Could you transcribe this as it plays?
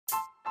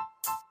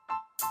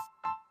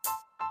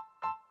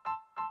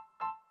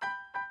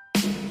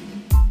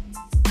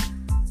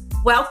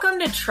Welcome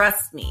to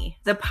Trust Me,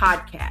 the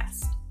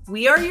podcast.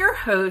 We are your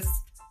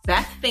hosts,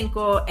 Beth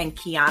Finkel and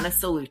Kiana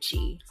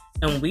Salucci.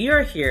 And we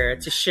are here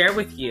to share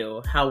with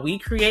you how we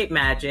create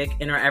magic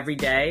in our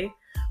everyday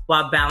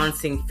while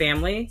balancing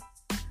family,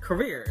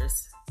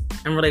 careers,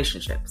 and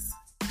relationships.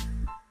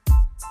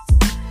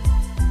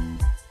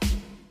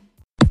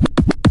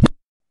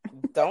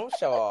 Don't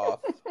show off.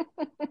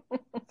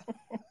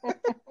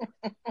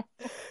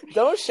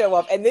 Don't show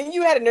up. And then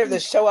you had a nerve to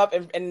show up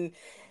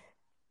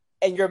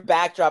and your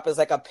backdrop is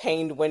like a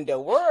paned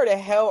window. Where the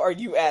hell are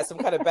you at? Some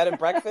kind of bed and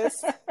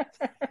breakfast?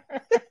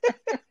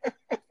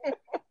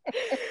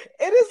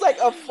 It is like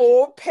a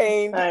full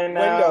paned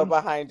window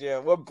behind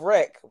you with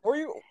brick. Are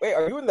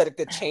you in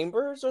the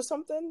chambers or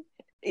something?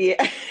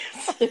 Yeah,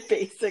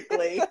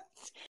 basically.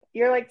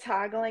 You're like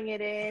toggling it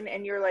in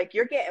and you're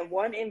getting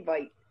one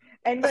invite.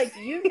 And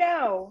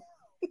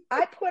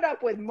I put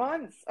up with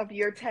months of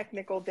your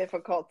technical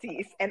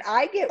difficulties and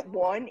I get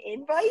one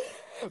invite.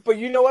 But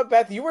you know what,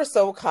 Beth? You were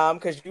so calm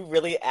because you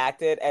really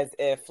acted as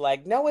if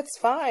no, it's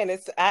fine.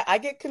 I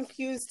get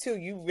confused too.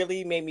 You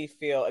really made me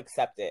feel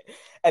accepted.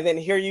 And then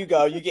here you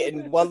go. You're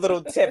getting one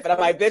little tip and I'm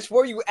like, bitch,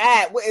 where you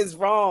at? What is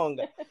wrong?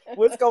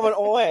 What's going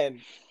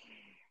on?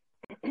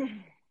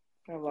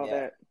 I love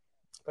it.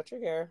 But you're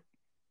here.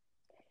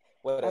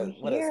 What a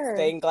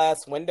stained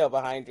glass window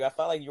behind you. I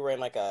felt like you were in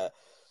like a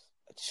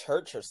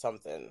church or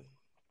something.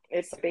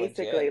 It's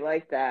basically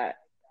like that.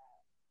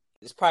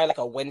 There's probably like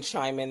a wind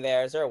chime in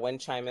there. Is there a wind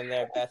chime in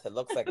there, Beth? It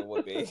looks like it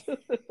would be.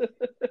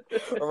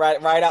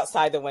 right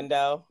outside the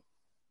window.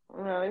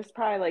 No, there's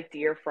probably like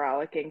deer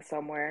frolicking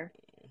somewhere.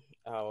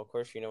 Oh, of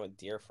course you know what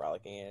deer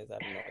frolicking is. I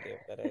have no idea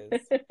what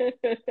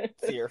that is.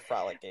 Deer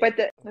frolicking.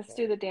 But let's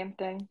do the damn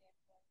thing.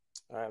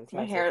 All right, I'm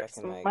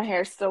trying my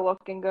hair's still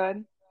looking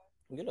good.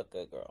 You look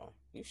good, girl.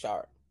 You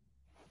sharp.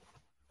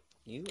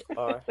 You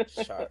are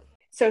sharp.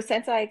 So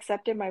since I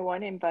accepted my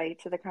one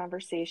invite to the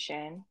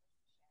conversation,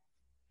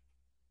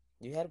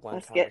 you had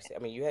one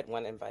conversation. You had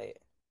one invite.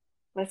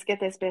 Let's get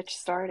this bitch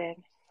started.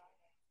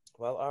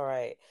 Well, all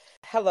right.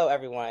 Hello,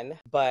 everyone.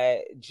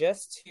 But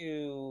just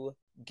to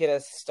get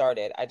us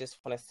started, I just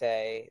want to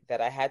say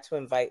that I had to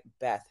invite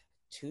Beth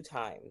 2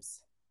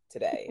 times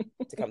today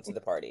to come to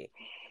the party.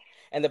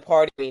 And the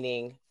party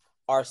meaning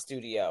our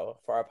studio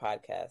for our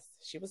podcast.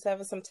 She was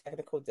having some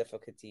technical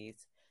difficulties,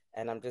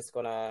 and I'm just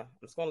gonna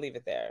leave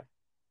it there.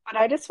 But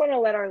I just want to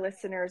let our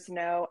listeners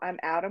know I'm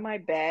out of my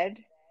bed,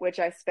 which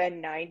I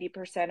spend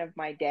 90% of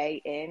my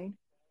day in,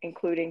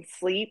 including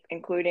sleep,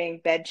 including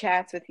bed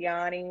chats with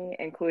Yanni,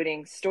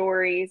 including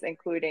stories,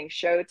 including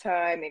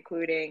showtime,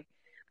 including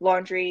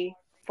laundry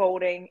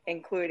folding,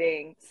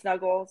 including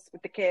snuggles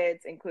with the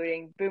kids,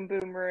 including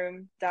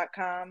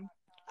boomboomroom.com.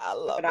 I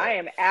love it. But I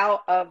am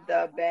out of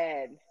the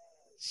bed.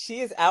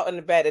 She is out in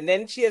the bed, and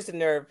then she has the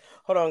nerve.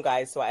 Hold on,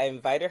 guys. So I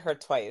invited her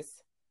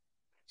twice.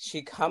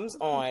 She comes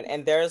on,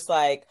 and there's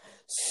like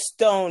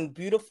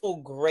beautiful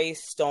gray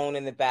stone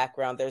in the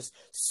background. There's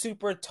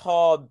super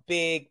tall,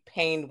 big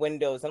paned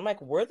windows. I'm like,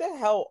 where the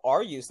hell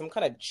are you? Some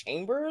kind of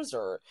chambers?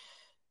 Or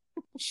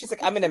she's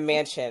like, I'm in a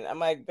mansion. I'm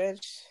like,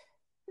 bitch,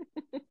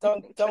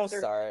 don't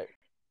start.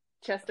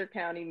 Chester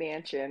County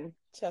Mansion.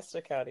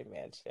 Chester County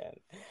Mansion.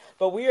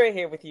 But we are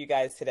here with you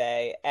guys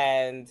today,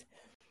 and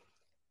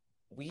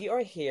we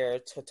are here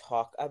to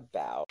talk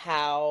about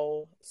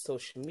how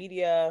social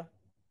media,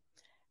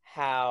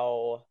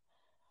 how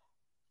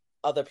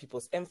other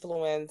people's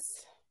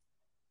influence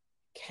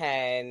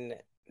can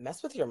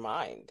mess with your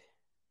mind,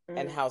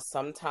 and how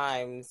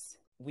sometimes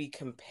we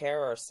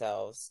compare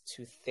ourselves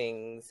to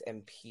things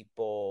and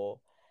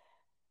people,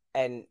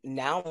 and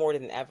now more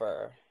than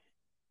ever,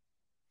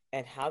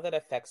 and how that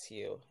affects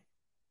you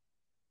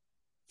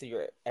through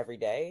your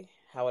everyday,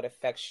 how it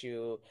affects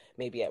you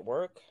maybe at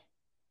work,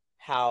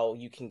 how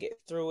you can get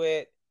through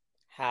it,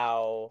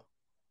 how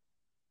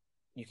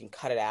you can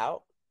cut it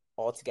out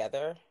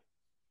altogether.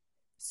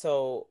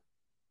 So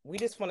we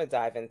just want to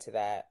dive into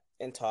that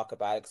and talk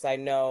about it, because I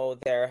know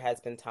there has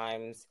been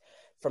times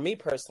for me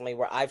personally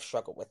where I've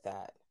struggled with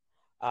that.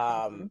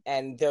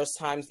 And there's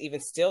times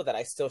even still that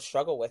I still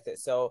struggle with it.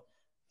 So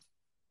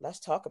let's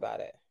talk about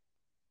it.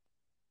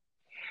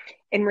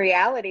 In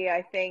reality,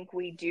 I think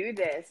we do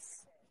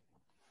this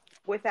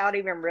without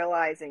even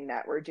realizing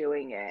that we're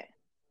doing it.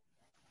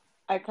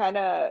 I kind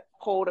of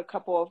polled a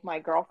couple of my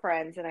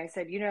girlfriends and I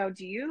said,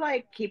 do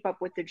you keep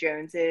up with the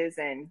Joneses,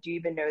 and do you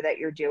even know that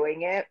you're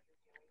doing it?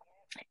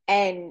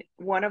 And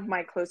one of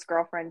my close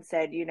girlfriends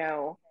said,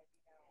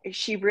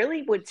 she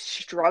really would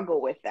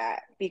struggle with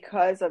that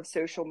because of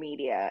social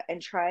media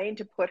and trying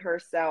to put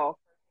herself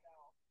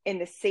in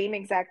the same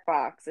exact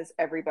box as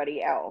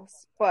everybody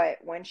else. But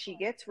when she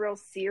gets real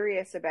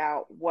serious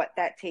about what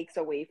that takes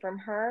away from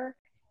her,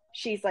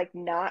 she's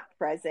not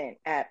present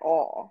at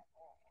all.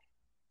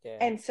 Yeah.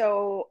 And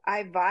so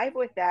I vibe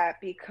with that,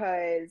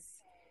 because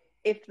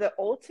if the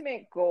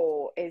ultimate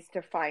goal is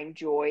to find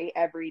joy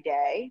every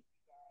day,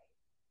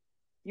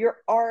 you're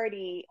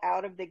already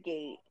out of the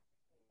gate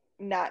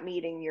not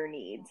meeting your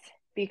needs.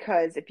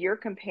 because if you're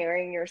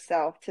comparing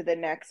yourself to the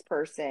next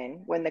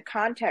person when the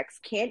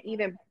context can't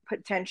even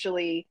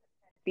potentially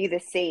be the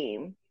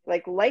same,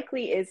 like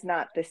likely is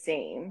not the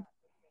same.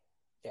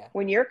 Yeah.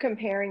 When you're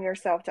comparing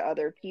yourself to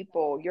other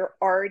people, you're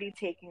already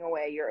taking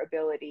away your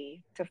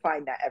ability to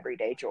find that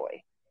everyday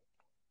joy.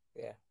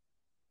 Yeah.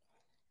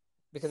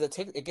 Because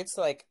it gets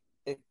like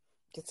a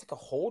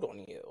hold on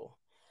you.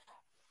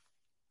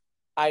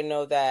 I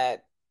know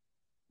that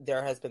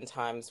there has been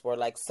times where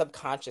like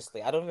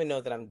subconsciously, I don't even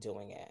know that I'm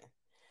doing it.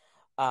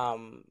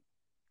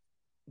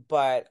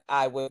 But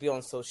I would be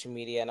on social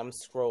media and I'm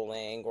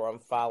scrolling or I'm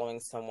following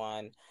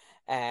someone,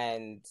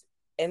 and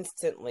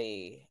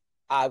instantly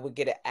I would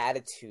get an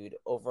attitude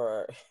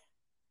over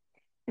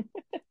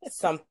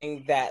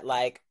something that,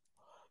 like,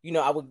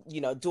 I would,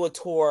 do a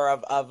tour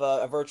of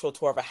a virtual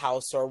tour of a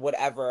house or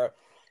whatever,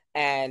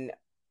 and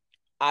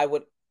I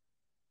would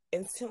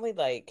instantly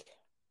like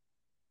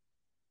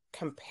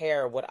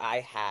compare what I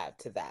have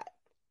to that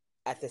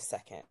at this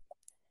second.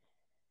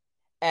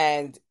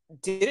 And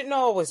didn't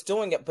know I was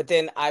doing it, but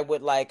then I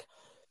would like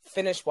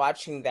finish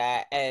watching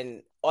that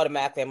and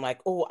automatically I'm like,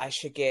 oh, I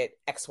should get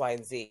X, Y,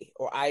 and Z,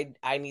 or I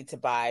need to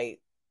buy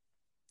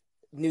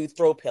new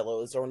throw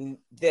pillows or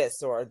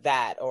this or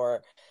that,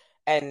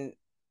 and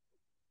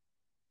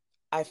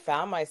I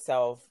found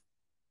myself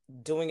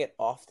doing it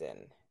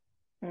often,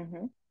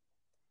 Mm-hmm.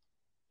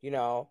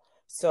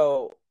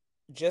 So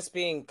just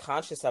being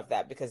conscious of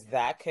that, because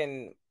that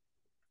can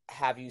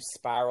have you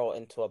spiral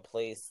into a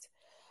place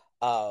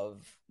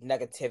of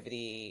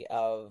negativity,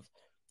 of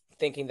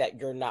thinking that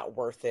you're not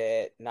worth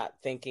it, not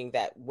thinking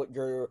that what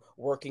you're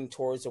working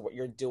towards or what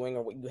you're doing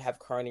or what you have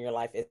current in your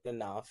life isn't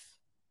enough.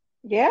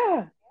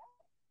 Yeah.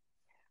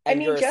 I And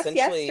mean, you're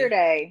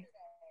essentially,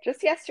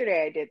 just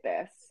yesterday I did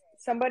this.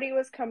 Somebody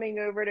was coming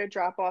over to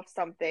drop off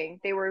something.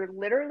 They were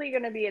literally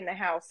going to be in the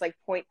house like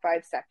 0.5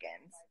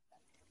 seconds.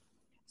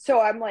 So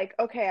I'm like,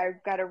 okay,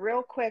 I've got to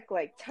real quick,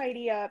 like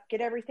tidy up,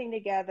 get everything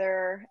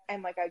together.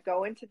 And like, I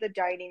go into the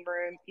dining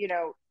room,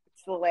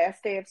 it's the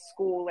last day of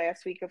school,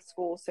 last week of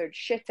school. So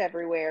shit's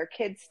everywhere,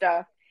 kid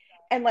stuff.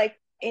 And like,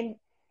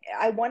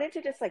 I wanted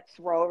to just like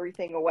throw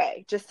everything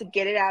away just to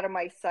get it out of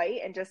my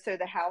sight and just so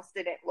the house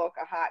didn't look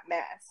a hot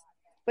mess.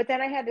 But then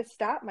I had to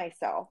stop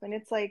myself. And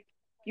it's like,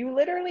 you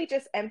literally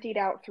just emptied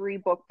out 3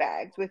 book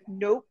bags with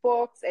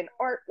notebooks and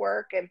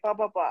artwork and blah,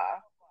 blah, blah.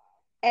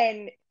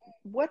 And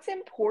what's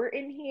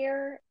important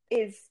here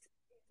is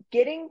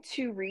getting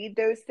to read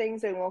those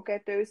things and look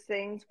at those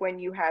things when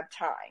you have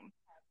time.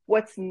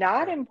 What's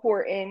not right,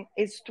 important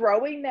is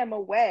throwing them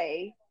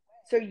away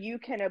so you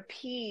can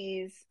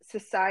appease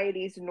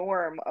society's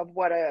norm of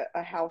what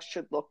a house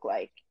should look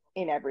like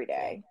in every yeah,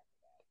 day.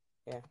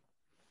 yeah.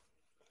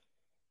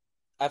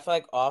 I feel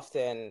like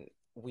often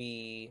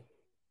we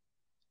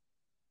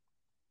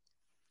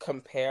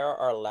compare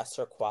our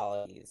lesser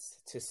qualities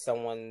to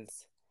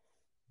someone's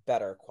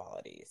better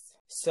qualities.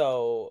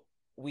 So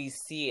we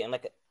see, and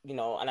like,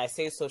 and I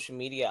say social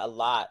media a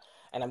lot,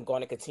 and I'm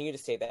going to continue to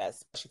say that,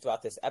 especially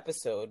throughout this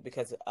episode,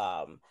 because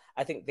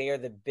I think they are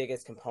the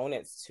biggest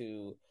components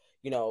to,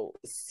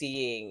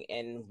 seeing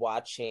and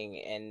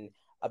watching and,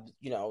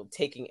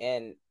 taking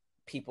in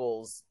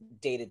people's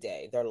day to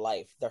day, their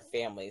life, their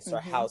families, their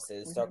Mm-hmm.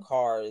 houses, their Mm-hmm.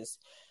 cars,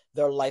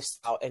 their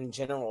lifestyle in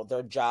general,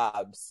 their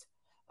jobs,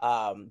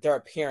 their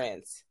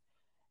appearance.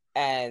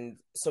 And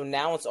so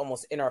now it's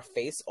almost in our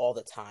face all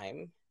the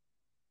time.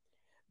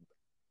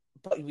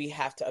 But we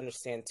have to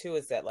understand too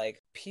is that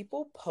like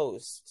people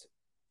post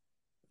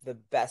the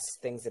best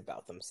things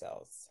about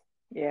themselves.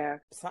 Yeah.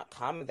 It's not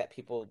common that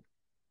people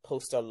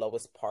post their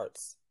lowest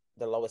parts,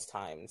 their lowest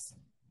times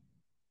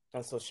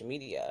on social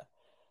media.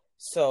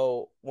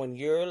 So when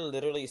you're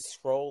literally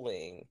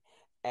scrolling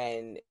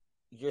and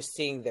you're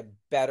seeing the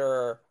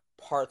better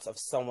parts of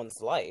someone's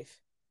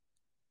life,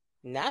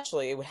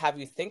 naturally it would have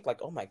you think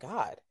like, oh my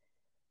God,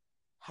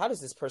 how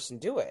does this person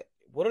do it?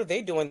 What are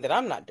they doing that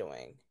I'm not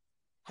doing?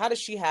 How does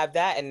she have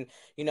that? And,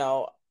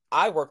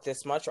 I work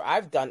this much or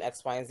I've done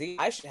X, Y, and Z.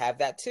 I should have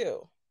that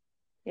too.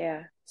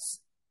 Yeah.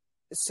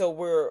 So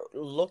we're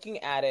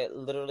looking at it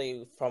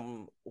literally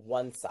from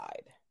one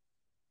side.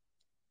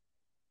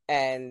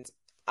 And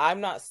I'm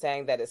not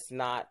saying that it's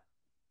not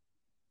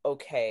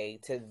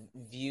okay to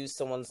view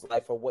someone's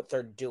life or what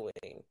they're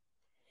doing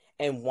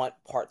and want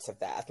parts of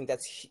that. I think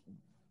that's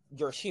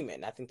you're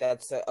human. I think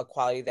that's a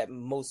quality that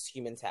most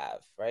humans have,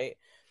 right?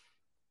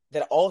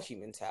 That all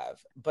humans have.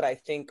 But I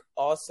think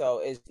also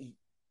is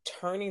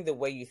turning the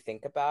way you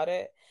think about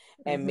it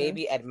and Mm-hmm.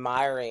 maybe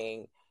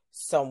admiring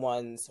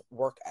someone's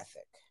work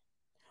ethic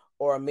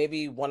or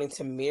maybe wanting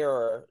to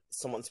mirror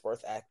someone's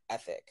work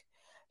ethic.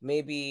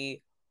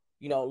 Maybe,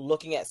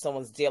 looking at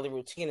someone's daily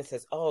routine and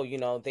says, oh,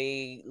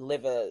 they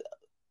live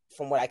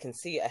from what I can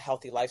see, a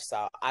healthy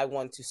lifestyle. I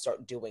want to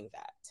start doing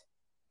that.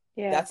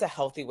 Yeah. That's a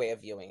healthy way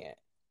of viewing it.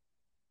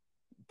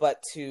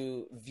 But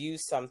to view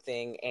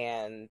something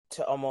and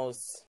to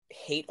almost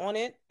hate on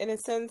it in a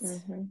sense,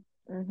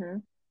 Mm-hmm. Mm-hmm.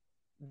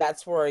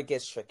 that's where it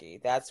gets tricky.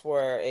 That's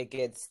where it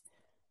gets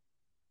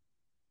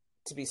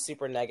to be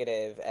super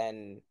negative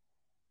and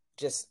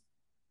just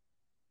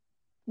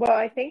Well,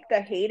 I think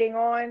the hating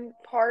on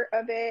part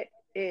of it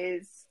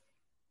is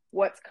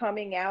what's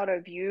coming out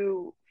of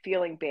you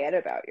feeling bad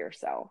about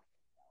yourself.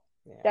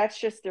 Yeah. That's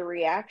just the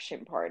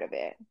reaction part of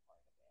it.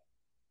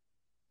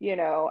 You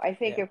know, I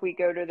think Yeah. if we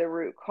go to the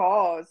root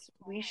cause,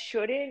 we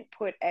shouldn't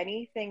put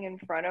anything in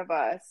front of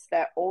us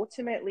that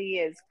ultimately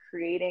is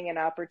creating an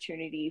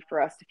opportunity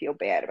for us to feel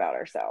bad about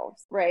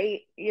ourselves,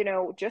 right? You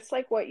know, just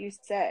like what you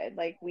said,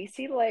 like we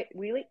see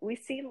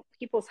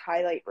people's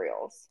highlight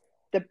reels,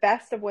 the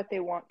best of what they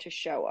want to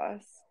show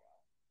us.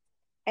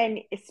 And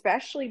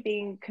especially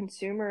being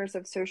consumers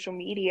of social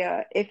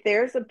media, if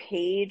there's a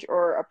page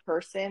or a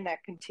person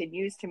that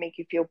continues to make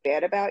you feel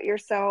bad about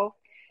yourself,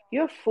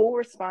 you have full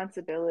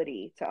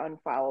responsibility to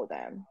unfollow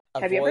them.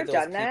 Have you ever Avoid those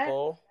done that?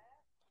 people.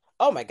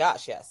 Oh my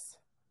gosh, yes.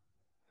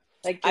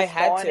 Like I just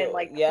had gone and to.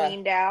 like Yeah.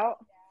 cleaned out?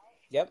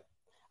 Yep.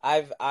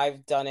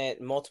 I've done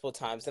it multiple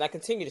times, and I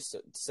continue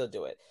to still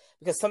do it,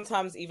 because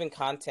sometimes even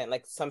content,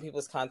 like some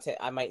people's content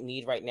I might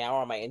need right now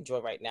or I might enjoy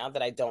right now,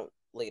 that I don't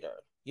later.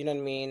 You know what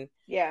I mean?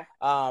 Yeah.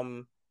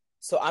 Um,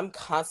 so I'm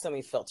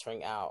constantly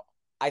filtering out.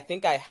 I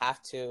think I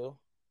have to,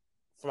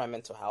 for my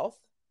mental health.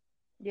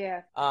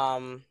 Yeah.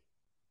 Um,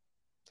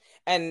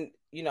 and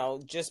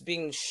just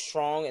being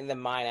strong in the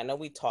mind. I know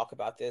we talk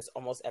about this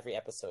almost every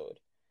episode,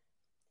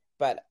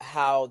 but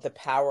how the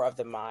power of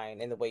the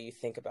mind and the way you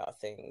think about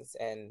things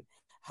and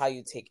how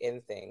you take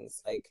in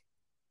things, like,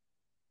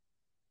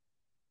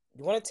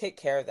 you want to take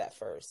care of that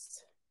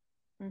first,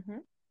 Mm-hmm.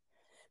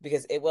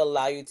 because it will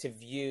allow you to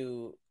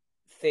view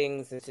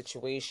things and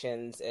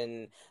situations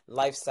and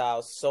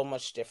lifestyles so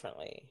much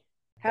differently.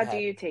 Go How do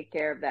ahead. you take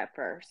care of that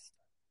first?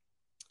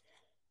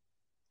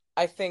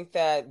 I think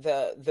that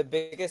the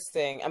biggest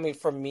thing, I mean,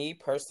 for me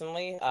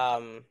personally,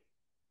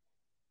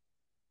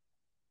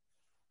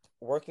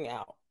 working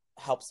out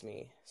helps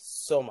me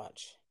so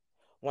much.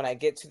 When I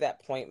get to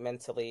that point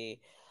mentally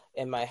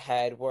in my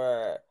head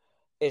where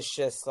it's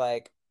just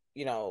like,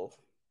 you know,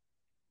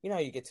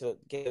 you get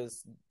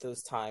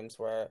those times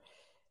where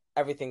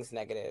everything's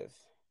negative,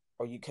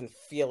 or you can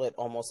feel it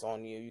almost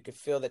on you. You can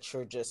feel that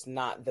you're just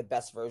not the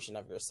best version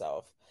of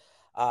yourself.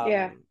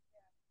 Yeah. Um,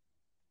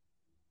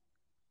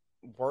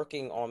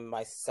 Working on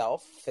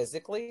myself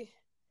physically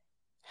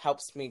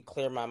helps me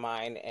clear my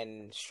mind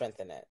and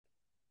strengthen it.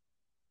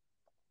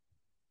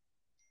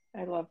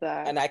 I love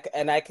that.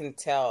 And I can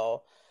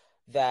tell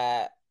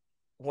that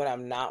when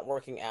I'm not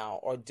working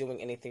out or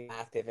doing anything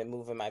active and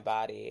moving my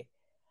body,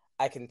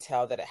 I can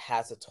tell that it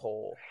has a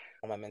toll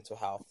on my mental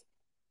health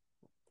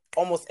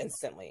almost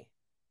instantly.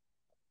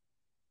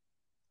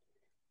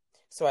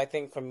 So I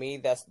think for me,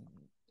 that's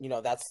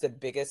the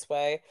biggest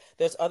way.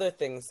 There's other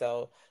things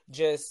though.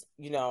 Just,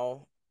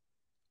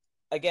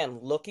 again,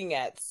 looking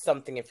at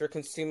something, if you're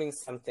consuming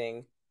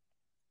something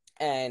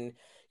and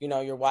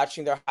you're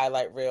watching their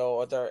highlight reel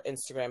or their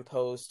Instagram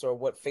post or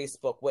what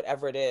Facebook,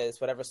 whatever it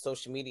is, whatever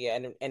social media,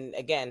 and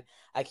again,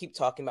 I keep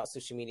talking about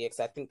social media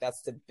because I think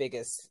that's the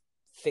biggest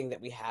thing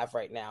that we have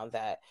right now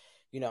that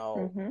you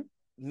know Mm-hmm.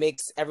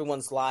 makes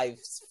everyone's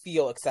lives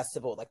feel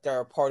accessible, like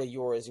they're a part of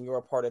yours and you're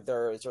a part of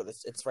theirs, or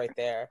it's right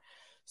there.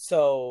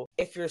 So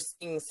if you're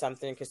seeing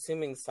something,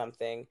 consuming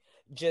something,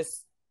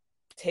 just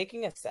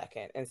taking a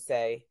second and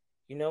say,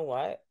 you know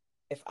what,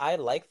 if I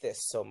like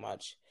this so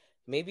much,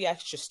 maybe I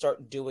should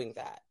start doing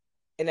that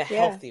in a Yeah.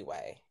 healthy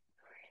way.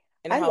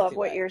 In a I love healthy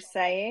what way. you're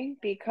saying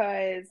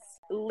because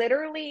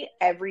literally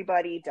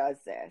everybody does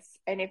this.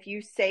 And if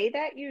you say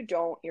that you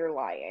don't, you're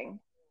lying.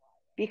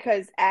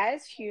 Because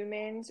as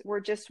humans, we're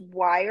just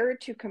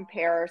wired to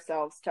compare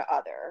ourselves to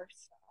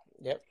others.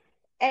 Yep.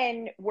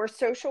 And we're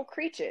social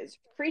creatures.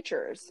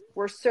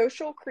 We're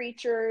social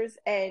creatures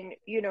and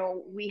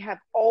we have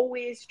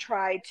always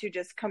tried to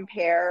just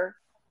compare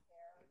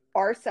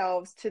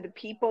ourselves to the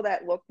people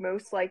that look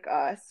most like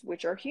us,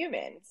 which are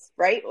humans,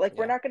 right? Like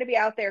we're Yeah. not going to be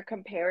out there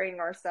comparing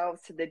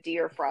ourselves to the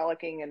deer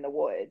frolicking in the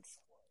woods.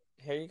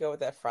 Here you go with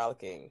that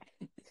frolicking.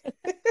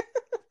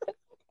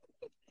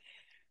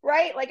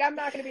 Right? Like I'm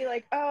not going to be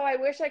like, "Oh, I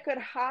wish I could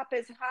hop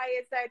as high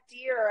as that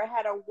deer or I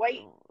had a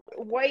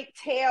white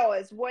tail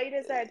as white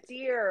as that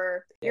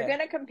deer." You're Yeah.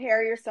 going to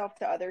compare yourself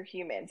to other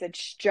humans.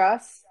 It's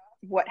just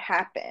what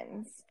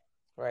happens.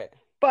 Right.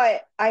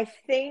 But I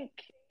think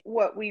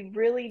what we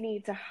really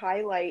need to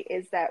highlight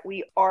is that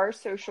we are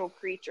social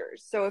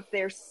creatures. So if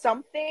there's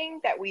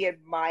something that we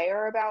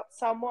admire about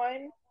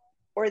someone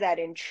or that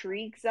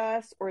intrigues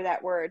us or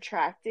that we're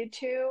attracted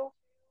to,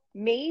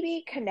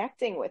 maybe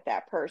connecting with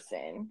that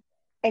person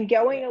and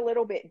going Yeah. a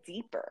little bit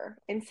deeper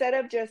instead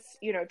of just,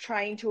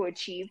 trying to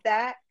achieve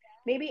that.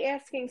 Maybe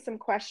asking some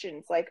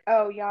questions like,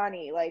 "Oh,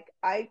 Yanni, like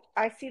I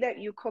see that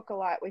you cook a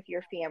lot with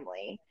your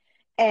family.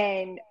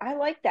 And I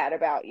like that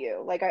about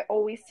you. Like I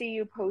always see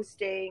you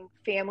posting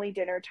family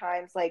dinner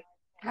times. Like,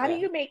 how do Yeah.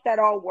 you make that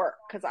all work?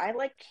 Because I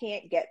like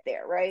can't get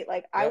there, right?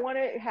 Like I Yep. want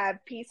to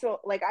have peaceful,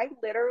 like I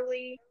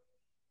literally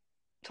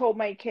told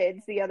my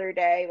kids the other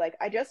day, like,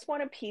 I just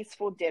want a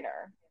peaceful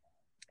dinner.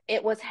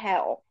 It was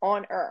hell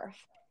on earth.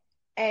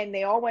 and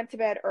they all went to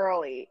bed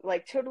early,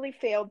 like totally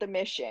failed the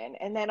mission.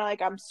 And then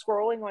like I'm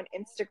scrolling on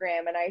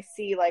Instagram and I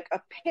see like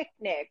a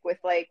picnic with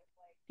like,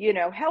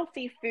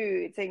 healthy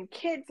foods and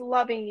kids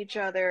loving each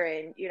other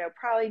and,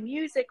 probably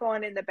music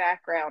on in the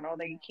background,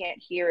 although you can't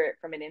hear it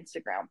from an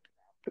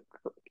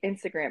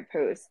Instagram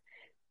post.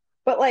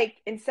 But like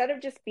instead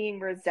of just being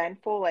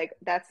resentful, like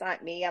that's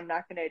not me, I'm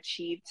not going to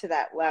achieve to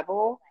that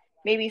level,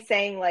 maybe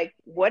saying like,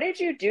 what did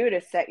you do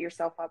to set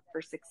yourself up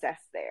for success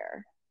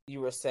there?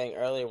 You were saying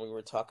earlier when we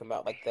were talking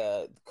about like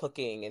the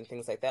cooking and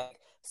things like that,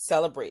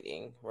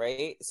 celebrating,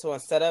 right? So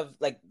instead of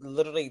like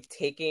literally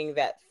taking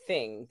that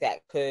thing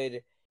that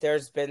could,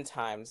 there's been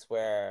times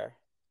where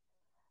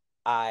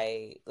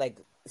I like,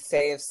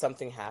 say if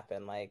something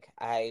happened, like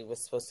I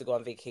was supposed to go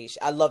on vacation.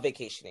 I love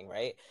vacationing,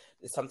 right?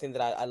 It's something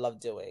that I love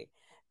doing.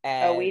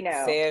 Oh, we And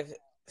know. say if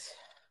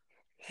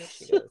here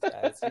she goes,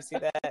 guys. You see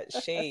that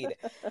shade?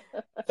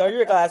 Throw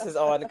your glasses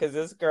on because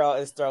this girl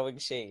is throwing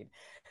shade.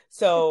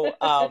 So,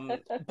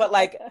 but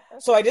like,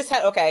 so I just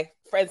had, okay,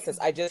 for instance,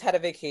 I just had a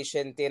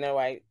vacation. Dana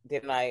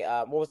and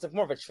I, what was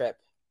more of a trip?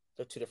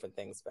 They're two different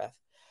things, Beth.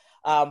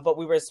 But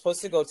we were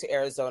supposed to go to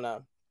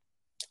Arizona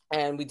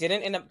and we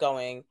didn't end up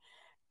going.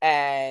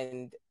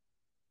 And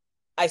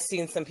I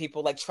seen some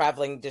people like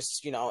traveling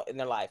just, in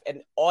their life.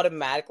 And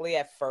automatically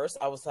at first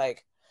I was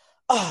like,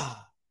 oh,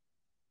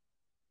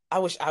 I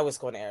wish I was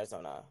going to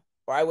Arizona.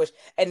 Or I wish,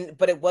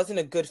 but it wasn't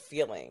a good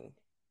feeling.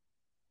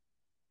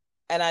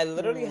 And I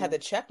literally had Mm, to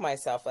check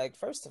myself, like,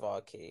 first of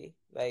all, Key,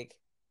 like,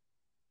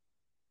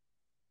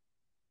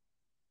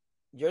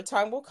 your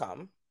time will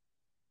come.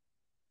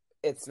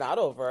 It's not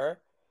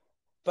over.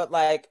 But,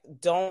 like,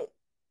 don't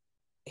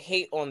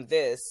hate on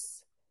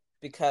this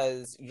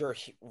because you're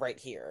right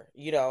here,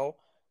 you know?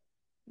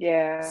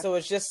 yeah. So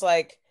it's just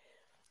like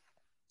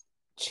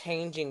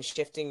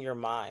shifting your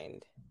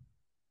mind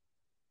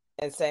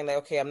and saying, like,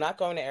 okay, I'm not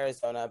going to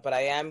Arizona, but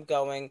I am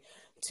going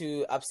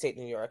to upstate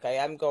New York. I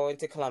am going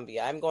to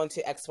Columbia. I'm going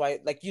to XY,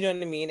 like, you know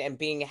what I mean? And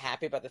being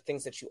happy about the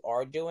things that you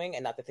are doing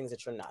and not the things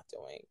that you're not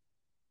doing.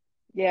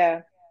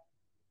 Yeah.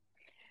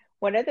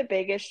 One of the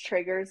biggest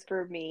triggers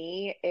for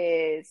me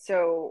is,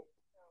 so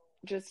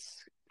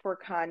just for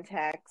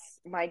context,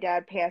 my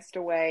dad passed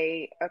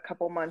away a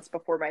couple months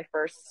before my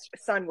first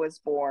son was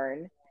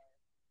born.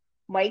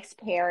 Mike's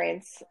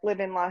parents live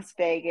in Las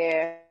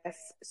Vegas.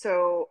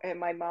 So, and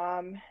my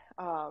mom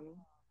um,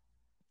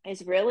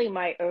 is really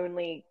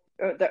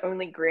the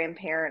only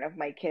grandparent of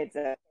my kids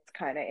that's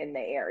kind of in the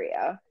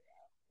area.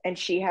 And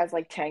she has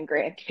like 10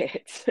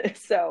 grandkids.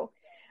 So,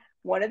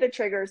 one of the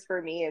triggers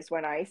for me is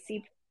when I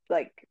see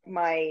like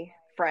my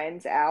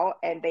friends out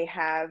and they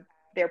have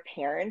their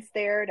parents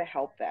there to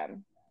help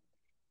them.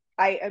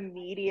 I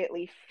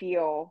immediately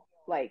feel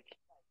like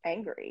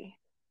angry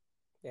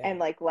Yeah. and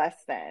like less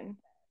than,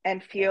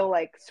 and Yeah. feel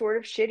like sort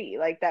of shitty,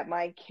 like that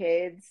my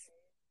kids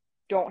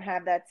don't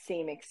have that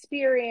same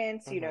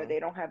experience. Mm-hmm. They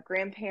don't have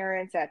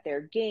grandparents at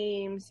their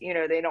games,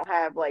 they don't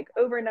have like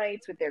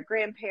overnights with their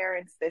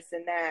grandparents, this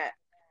and that,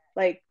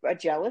 like a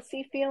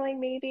jealousy feeling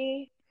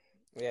maybe.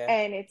 Yeah.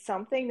 And it's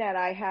something that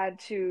I had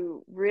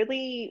to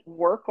really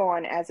work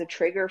on as a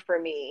trigger for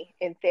me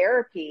in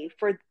therapy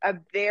for a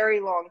very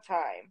long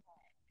time,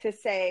 to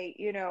say,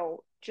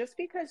 just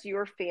because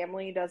your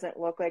family doesn't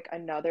look like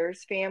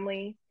another's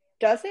family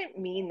doesn't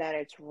mean that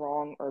it's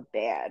wrong or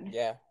bad.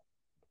 Yeah.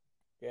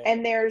 Yeah.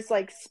 And there's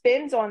like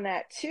spins on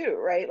that too,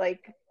 right?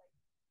 Like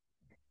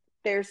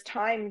there's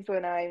times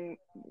when I'm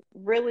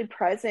really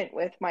present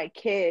with my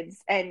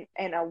kids, and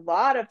a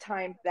lot of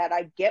times that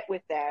I get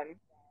with them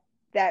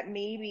that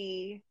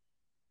maybe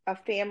a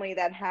family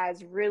that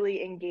has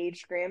really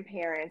engaged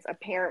grandparents, a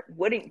parent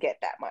wouldn't get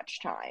that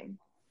much time,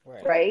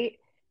 Right. right?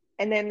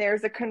 And then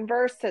there's a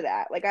converse to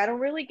that. Like I don't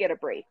really get a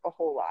break a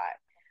whole lot.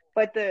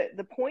 But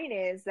the point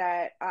is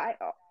that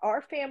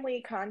our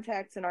family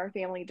context and our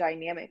family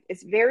dynamic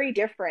is very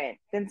different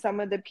than some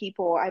of the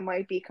people I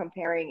might be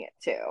comparing it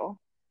to.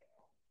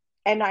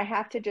 And I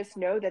have to just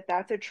know that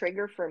that's a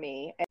trigger for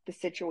me at the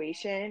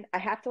situation. I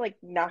have to like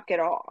knock it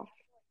off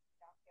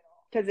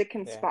because it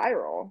can Yeah.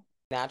 spiral.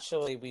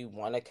 Naturally, we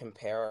want to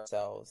compare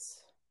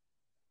ourselves.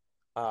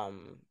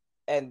 Um,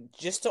 and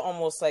just to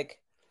almost like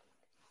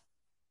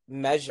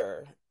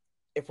measure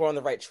if we're on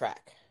the right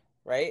track,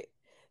 right?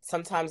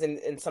 Sometimes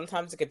and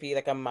sometimes it could be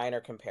like a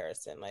minor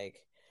comparison,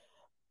 like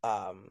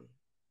um,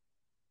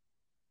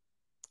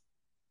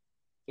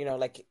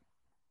 like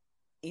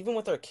even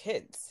with our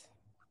kids,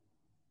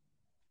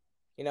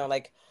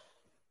 like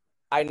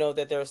I know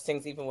that there's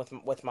things even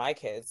with my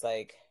kids,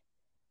 like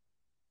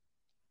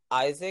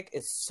Isaac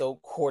is so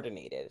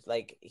coordinated.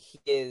 Like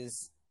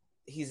he's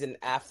an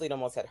athlete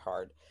almost at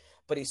heart,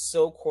 but he's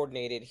so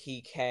coordinated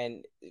he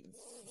can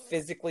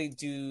physically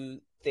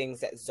do things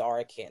that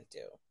Zara can't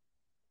do.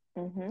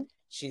 Mm-hmm.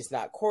 She's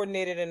not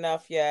coordinated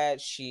enough yet.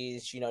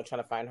 She's, trying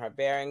to find her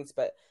bearings,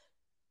 but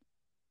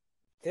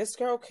this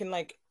girl can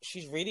like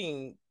she's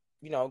reading,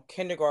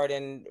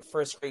 kindergarten,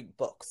 first grade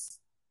books.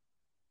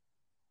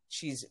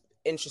 She's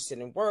interested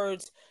in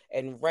words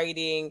and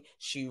writing.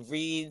 She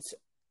reads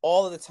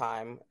all of the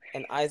time,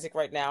 and Isaac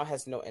right now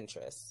has no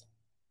interest.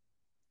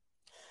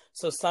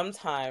 So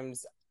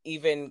sometimes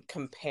even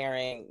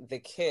comparing the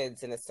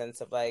kids in a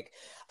sense of like,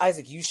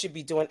 Isaac, you should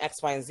be doing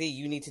X, Y, and Z.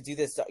 You need to do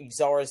this.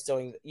 Zara's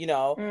doing,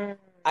 Mm.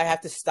 I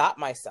have to stop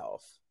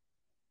myself.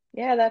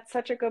 Yeah, that's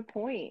such a good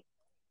point.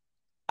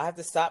 I have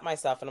to stop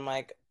myself. And I'm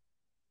like,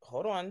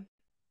 hold on.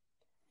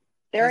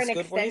 They're He's an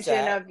good where he's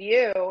extension at. of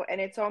you,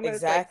 and it's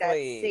almost like that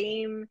Exactly.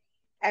 same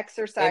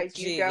exercise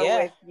you Energy. go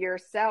Yeah. with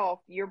yourself,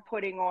 you're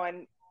putting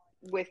on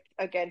with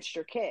against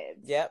your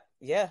kids. Yep.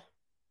 Yeah.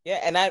 Yeah.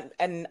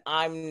 And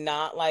I'm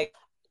not like,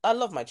 I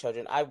love my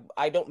children.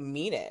 I don't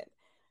mean it.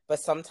 But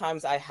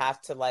sometimes I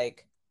have to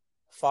like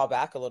fall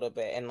back a little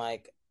bit and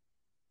like,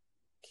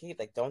 Keith,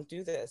 like, don't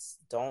do this.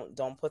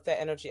 Don't put that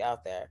energy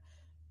out there.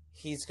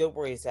 He's good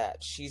where he's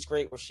at. She's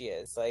great where she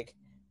is. Like,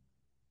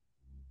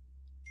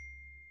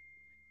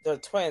 they're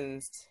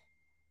twins,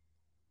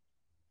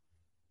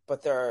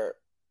 but they're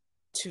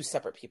two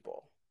separate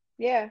people.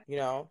 Yeah. You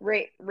know?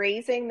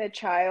 Raising the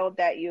child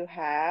that you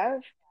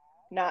have,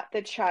 not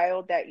the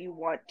child that you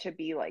want to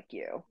be like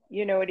you.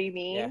 You know what I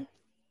mean? Yeah.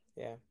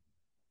 Yeah.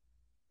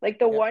 Like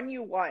the Yep. one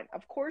you want.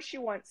 Of course,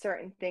 you want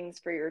certain things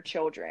for your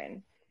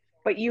children,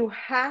 but you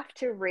have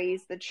to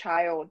raise the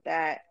child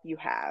that you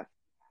have.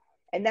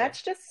 And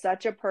that's just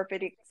such a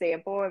perfect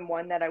example, and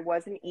one that I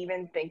wasn't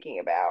even thinking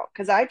about,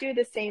 because I do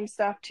the same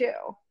stuff too,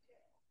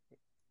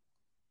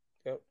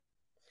 Yep.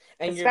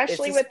 And it's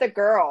especially just, with the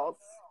girls.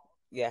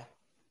 yeah.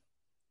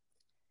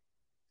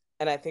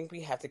 And I think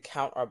we have to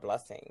count our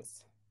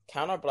blessings.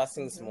 Count our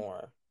blessings Mm-hmm.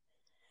 more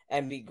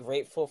and be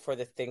grateful for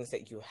the things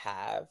that you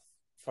have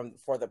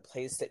for the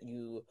place that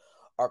you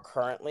are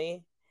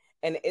currently.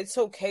 And it's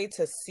okay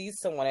to see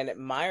someone and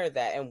admire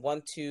that and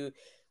want to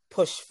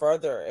push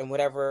further in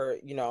whatever,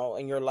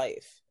 in your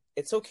life.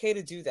 It's okay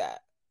to do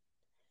that.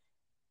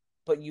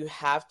 But you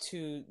have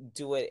to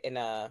do it in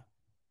a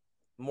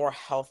more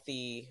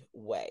healthy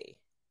way.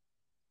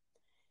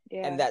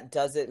 Yeah. And that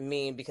doesn't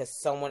mean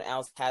because someone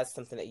else has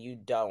something that you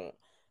don't,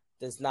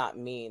 does not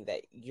mean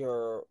that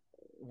you're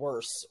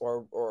worse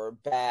or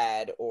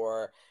bad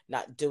or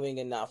not doing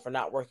enough or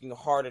not working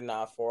hard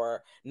enough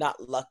or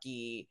not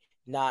lucky.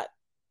 That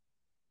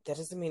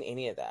doesn't mean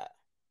any of that.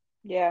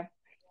 Yeah.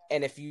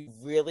 And if you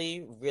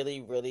really,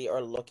 really, really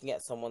are looking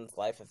at someone's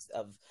life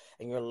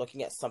and you're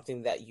looking at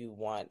something that you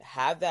want,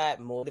 have that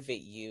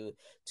motivate you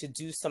to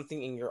do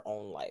something in your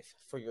own life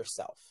for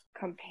yourself.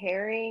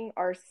 Comparing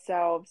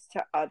ourselves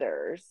to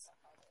others,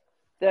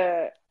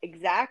 the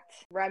exact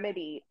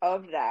remedy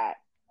of that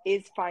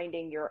is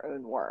finding your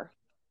own worth.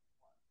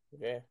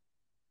 Yeah.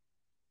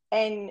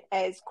 And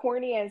as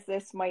corny as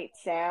this might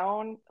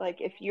sound,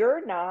 like if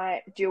you're not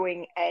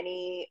doing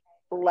any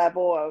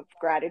level of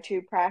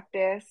gratitude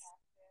practice,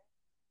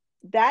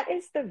 that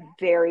is the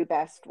very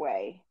best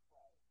way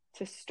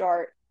to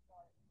start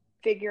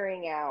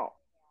figuring out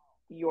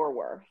your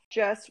worth.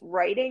 Just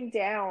writing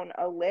down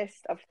a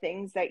list of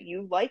things that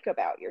you like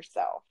about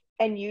yourself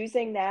and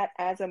using that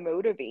as a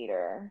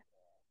motivator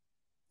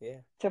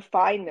to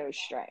find those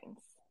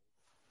strengths.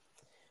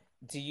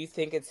 Do you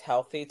think it's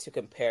healthy to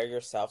compare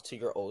yourself to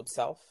your old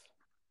self?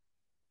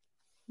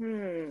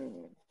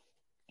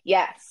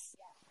 Yes.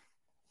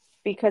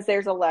 Because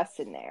there's a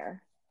lesson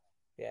there.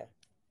 Yeah.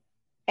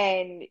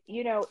 And,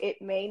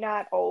 it may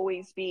not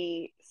always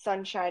be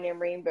sunshine and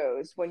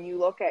rainbows when you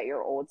look at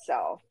your old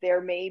self.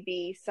 There may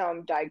be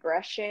some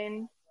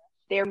digression.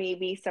 There may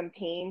be some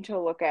pain to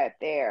look at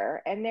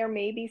there. And there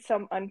may be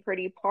some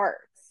unpretty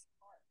parts.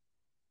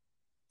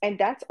 And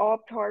that's all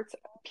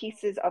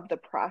pieces of the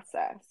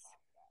process.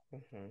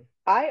 Mm-hmm.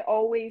 I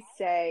always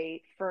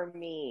say, for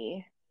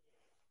me,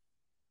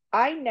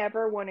 I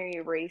never want to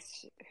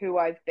erase who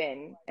I've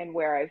been and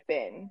where I've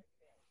been.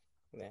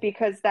 Yeah.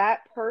 Because that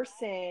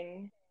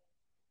person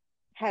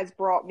has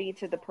brought me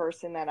to the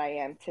person that I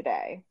am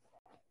today.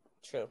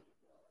 True.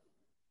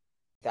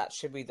 That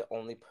should be the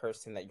only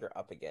person that you're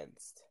up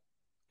against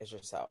is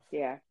yourself.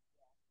 Yeah.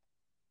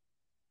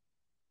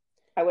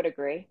 I would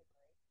agree.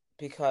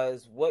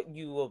 Because what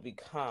you will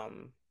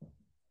become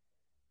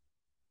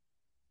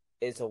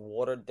is a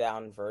watered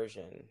down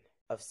version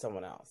of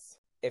someone else.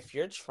 If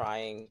you're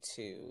trying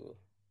to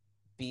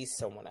be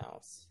someone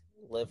else,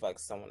 live like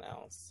someone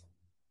else,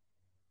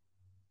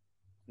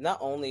 not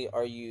only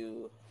are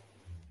you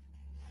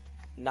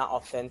not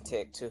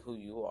authentic to who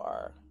you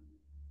are,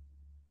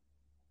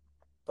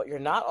 but you're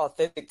not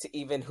authentic to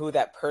even who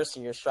that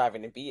person you're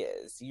striving to be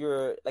is.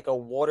 You're like a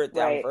watered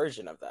down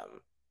version of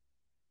them.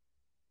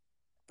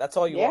 That's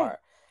all you are.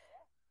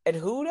 And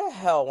who the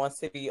hell wants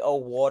to be a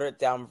watered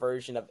down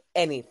version of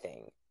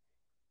anything?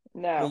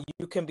 No. When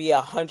you can be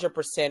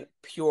 100%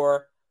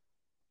 pure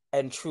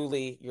and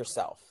truly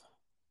yourself.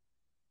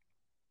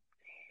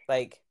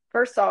 Like,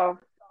 first off,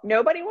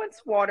 nobody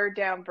wants watered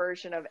down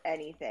version of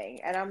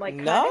anything. And I'm like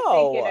kind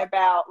of thinking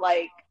about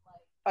like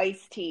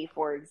iced tea,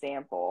 for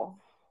example.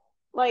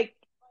 Like,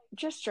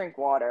 just drink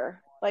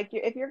water. Like,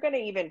 if you're going to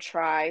even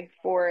try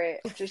for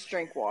it, just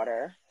drink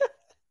water.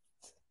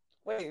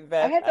 Wait,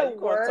 Beth, I had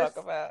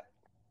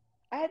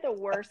the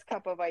worst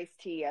cup of iced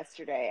tea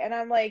yesterday. And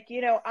I'm like,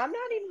 I'm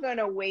not even going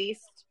to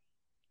waste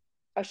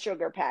a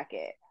sugar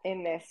packet.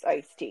 in this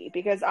iced tea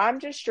because I'm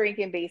just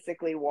drinking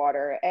basically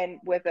water and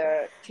with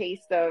a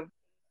taste of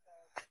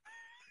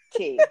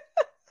tea.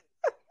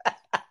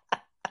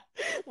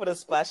 With a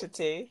splash of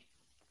tea.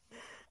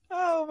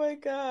 Oh my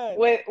God.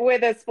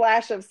 With a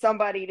splash of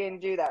somebody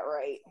didn't do that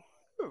right.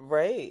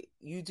 Right.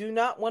 You do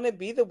not want to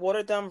be the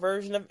watered down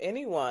version of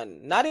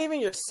anyone, not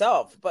even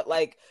yourself, but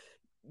like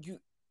you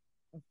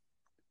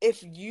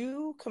if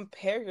you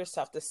compare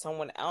yourself to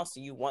someone else,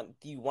 you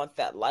want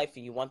that life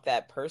and you want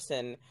that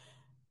person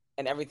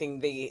and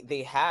everything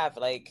they have,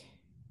 like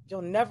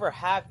you'll never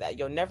have that.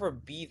 You'll never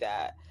be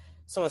that.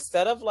 So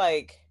instead of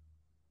like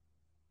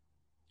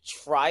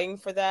trying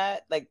for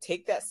that, like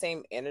take that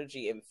same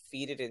energy and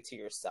feed it into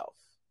yourself.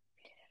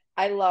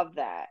 I love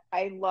that.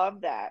 I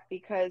love that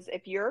because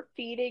if you're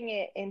feeding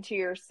it into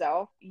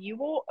yourself, you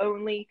will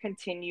only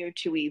continue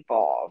to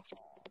evolve.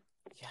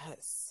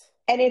 Yes.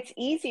 And it's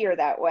easier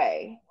that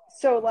way.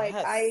 So like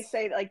I Yes.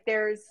 say like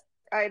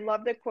I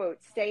love the quote,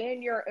 stay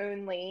in your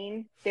own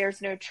lane,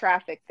 there's no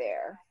traffic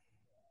there.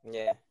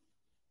 Yeah.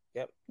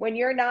 Yep. When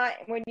you're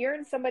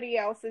in somebody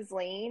else's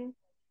lane,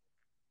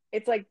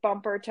 it's like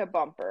bumper to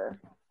bumper.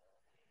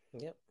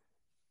 Yep.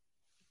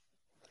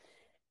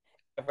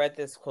 I read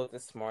this quote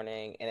this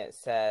morning and it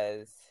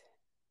says,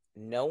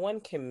 "No one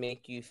can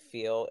make you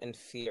feel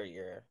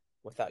inferior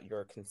without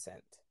your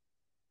consent."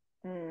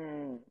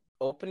 Mm,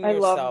 Opening I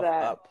love yourself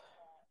that. up.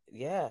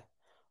 Yeah.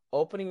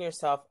 Opening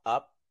yourself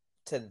up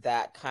to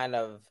that kind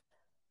of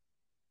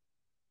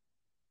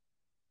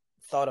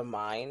thought of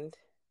mind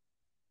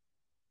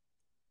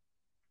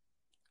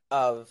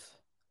of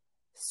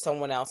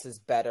someone else is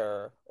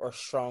better or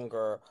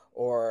stronger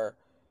or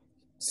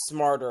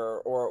smarter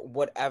or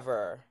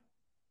whatever.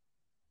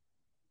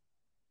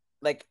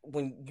 Like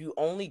when you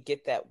only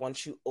get that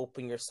once you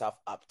open yourself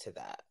up to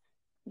that.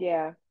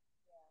 Yeah.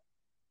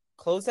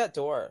 Close that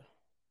door.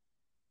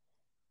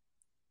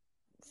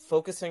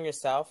 Focus on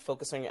yourself,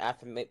 focus on your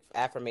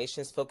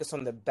affirmations, focus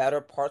on the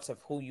better parts of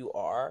who you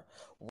are,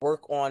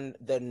 work on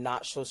the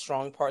not so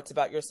strong parts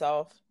about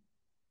yourself.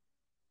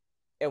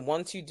 And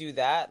once you do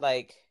that,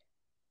 like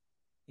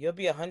you'll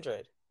be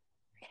 100.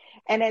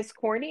 And as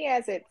corny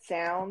as it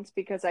sounds,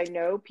 because I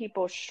know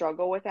people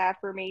struggle with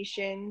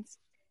affirmations,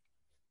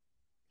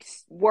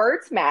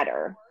 words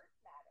matter.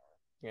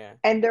 Yeah.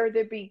 And they're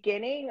the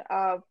beginning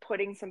of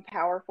putting some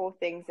powerful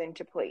things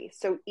into place.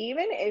 So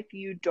even if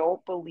you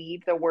don't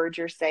believe the words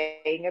you're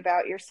saying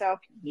about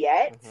yourself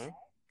yet, Mm-hmm.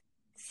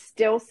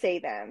 still say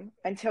them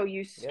until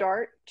you Yep.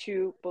 start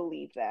to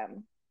believe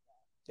them.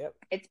 Yep.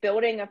 It's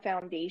building a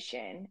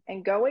foundation.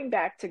 And going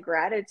back to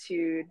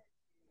gratitude,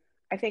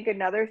 I think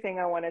another thing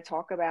I want to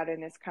talk about in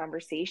this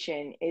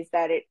conversation is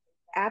that it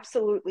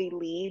absolutely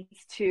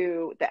leads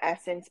to the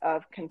essence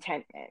of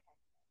contentment.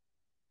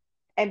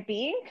 And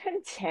being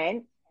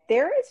content,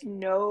 there is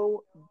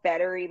no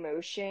better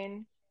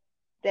emotion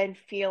than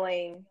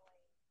feeling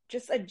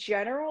just a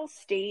general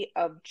state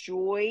of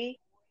joy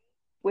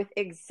with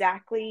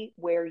exactly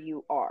where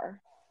you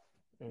are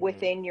Mm-hmm.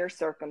 within your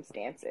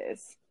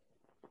circumstances.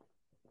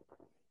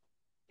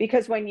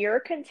 Because when you're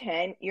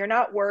content, you're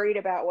not worried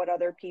about what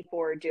other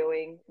people are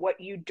doing, what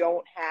you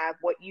don't have,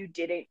 what you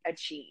didn't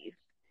achieve.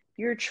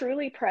 You're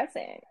truly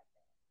present.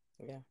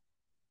 Yeah.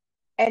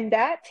 And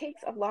that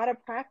takes a lot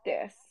of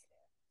practice.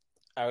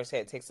 I would say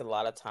it takes a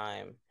lot of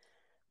time,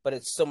 but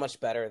it's so much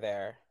better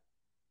there.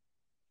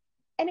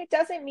 And it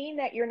doesn't mean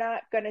that you're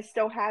not going to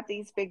still have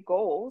these big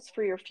goals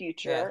for your Yeah.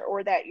 future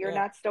or that you're Yeah.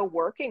 not still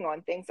working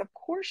on things. Of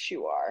course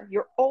you are.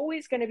 You're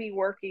always going to be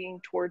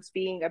working towards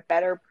being a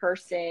better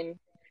person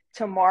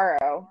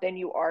tomorrow than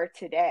you are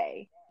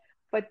today.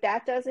 But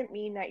that doesn't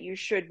mean that you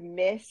should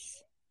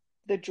miss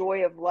the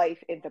joy of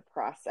life in the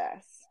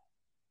process.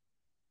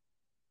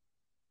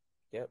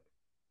 Yep.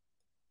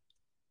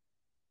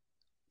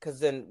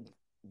 Because then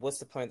what's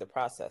the point of the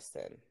process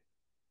then?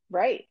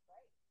 Right.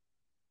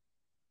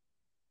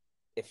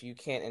 If you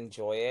can't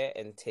enjoy it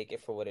and take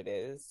it for what it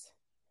is,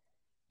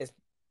 it's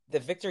the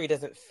victory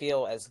doesn't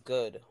feel as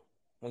good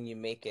when you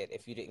make it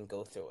if you didn't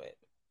go through it,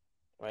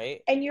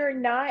 right? And you're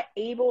not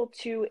able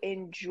to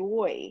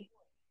enjoy.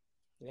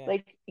 Yeah.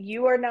 Like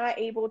you are not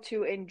able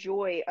to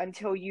enjoy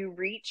until you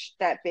reach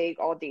that big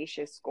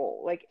audacious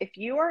goal. Like if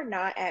you are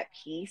not at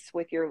peace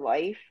with your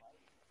life,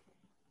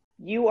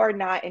 you are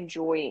not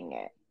enjoying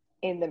it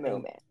in the And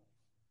moment.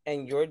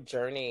 and your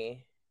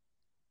journey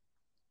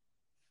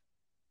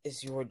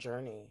is your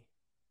journey.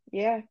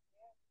 Yeah.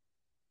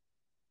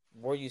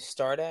 Where you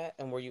start at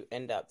and where you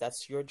end up,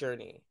 that's your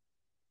journey.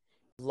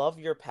 Love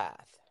your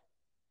path.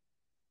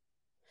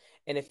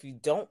 And if you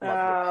don't love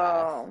your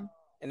path, Oh,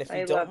 and if you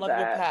I don't love love your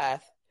that.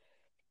 path,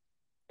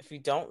 if you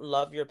don't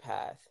love your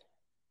path,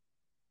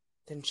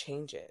 then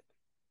change it.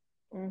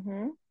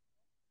 Mm-hmm.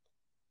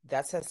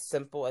 That's as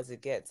simple as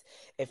it gets.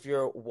 If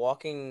you're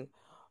walking,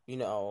 you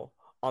know,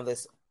 on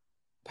this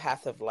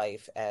path of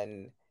life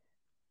and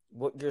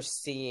what you're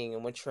seeing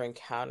and what you're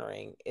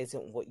encountering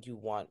isn't what you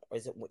want or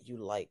isn't what you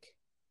like,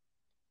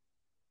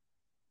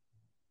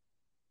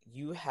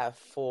 you have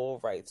full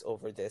rights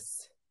over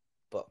this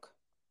book.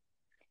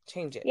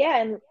 Change it.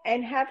 Yeah,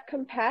 and have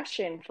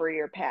compassion for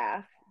your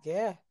path.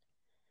 Yeah.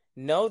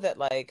 Know that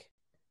like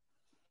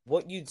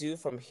what you do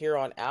from here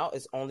on out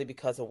is only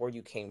because of where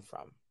you came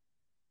from.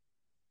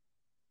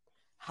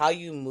 How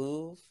you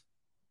move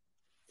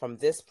from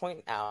this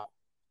point out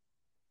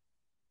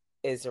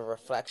is a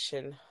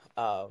reflection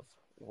of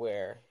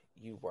where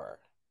you were.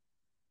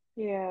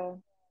 Yeah.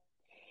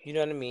 You know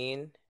what I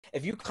mean?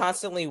 If you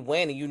constantly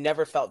win and you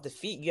never felt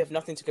defeat, you have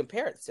nothing to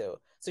compare it to.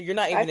 So you're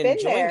not even I've been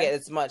enjoying there. it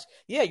as much.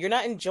 Yeah, you're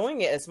not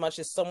enjoying it as much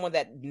as someone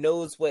that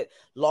knows what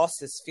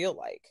losses feel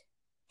like.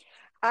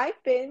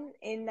 I've been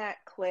in that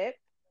clip,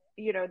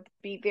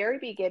 the very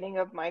beginning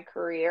of my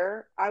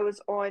career. I was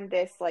on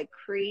this like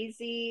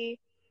crazy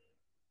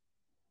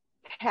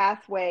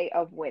pathway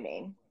of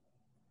winning.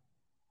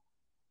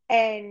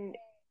 And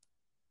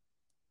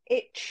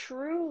it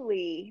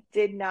truly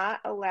did not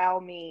allow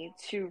me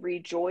to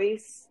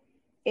rejoice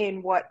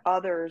in what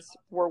others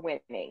were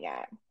winning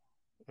at.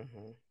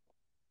 Mm-hmm.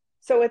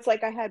 So it's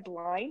like I had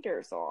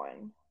blinders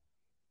on.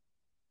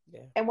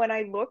 Yeah. And when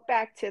I look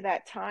back to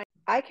that time,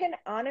 I can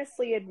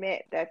honestly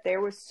admit that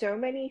there was so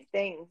many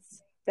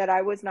things that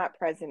I was not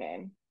present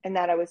in and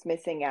that I was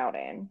missing out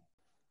in.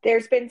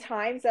 There's been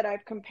times that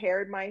I've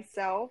compared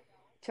myself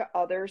to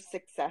other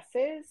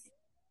successes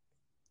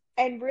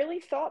and really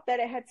thought that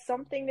it had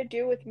something to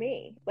do with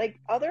me. Like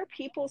other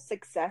people's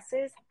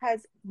successes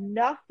has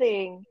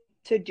nothing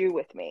to do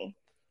with me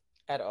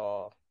At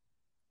all.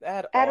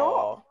 At at all.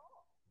 all.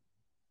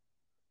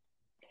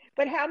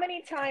 But how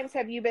many times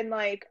have you been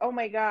like, oh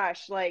my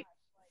gosh, like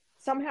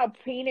somehow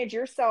painted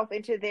yourself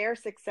into their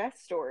success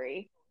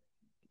story,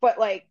 but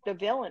like the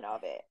villain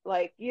of it?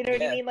 Like, you know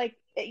what I Yeah. mean? Like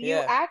you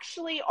Yeah.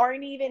 actually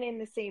aren't even in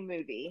the same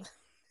movie.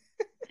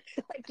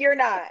 Like you're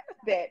not,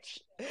 bitch.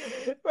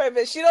 Right,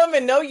 but she don't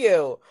even know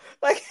you.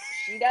 Like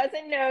She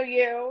doesn't know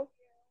you.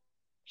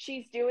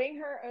 She's doing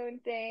her own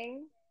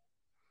thing.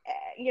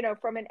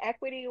 From an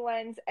equity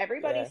lens,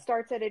 everybody yeah.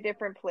 starts at a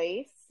different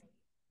place,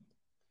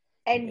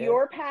 and Yeah.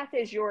 your path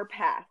is your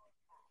path.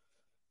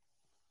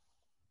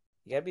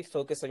 You gotta be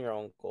focused on your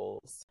own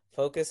goals.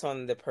 Focus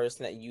on the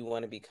person that you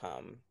want to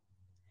become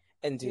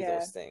and do Yeah.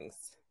 those things.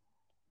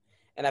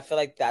 And I feel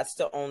like that's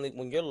the only,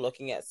 when you're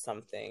looking at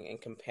something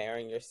and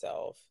comparing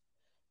yourself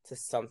to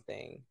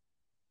something,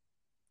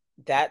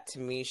 that to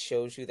me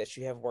shows you that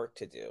you have work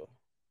to do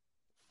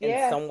in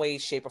Yeah. some way,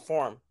 shape, or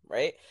form,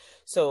 right?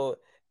 So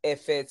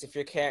if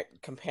you're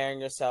comparing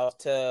yourself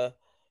to,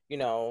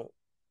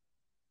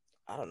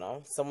 I don't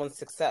know, someone's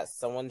success,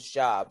 someone's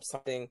job,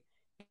 something,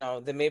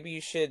 then maybe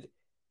you should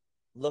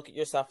look at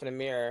yourself in the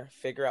mirror,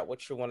 figure out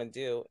what you want to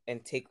do,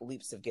 and take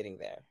leaps of getting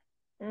there.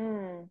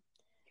 Mm.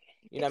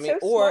 You know what I It's mean?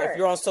 so Or if smart.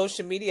 you're on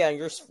social media and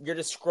you're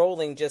just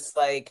scrolling, just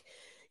like,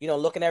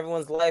 looking at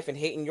everyone's life and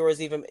hating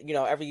yours, even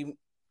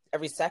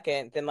every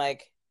second, then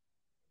like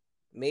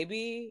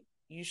maybe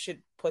you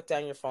should put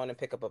down your phone and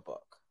pick up a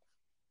book.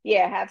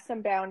 Yeah, have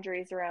some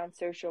boundaries around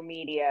social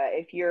media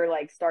if you're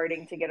like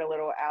starting to get a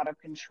little out of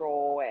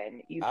control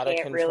and you Out of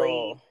can't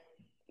really,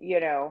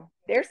 control,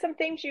 there's some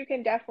things you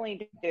can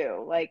definitely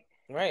do, like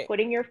right?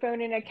 putting your phone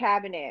in a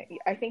cabinet.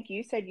 I think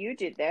you said you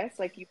did this.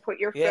 Like you put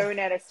your Yeah, phone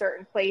at a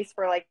certain place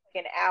for like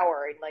an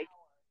hour and like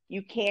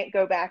you can't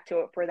go back to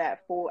it for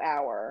that full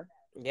hour.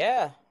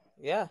 yeah,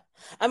 yeah.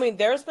 I mean,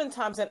 there's been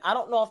times, and I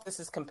don't know if this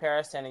is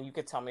comparison, and you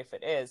could tell me if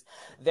it is.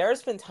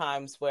 There's been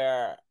times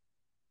where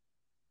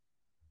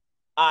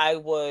I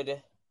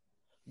would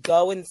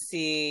go and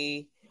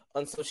see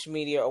on social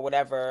media or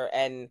whatever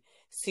and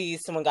see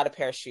someone got a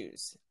pair of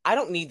shoes. I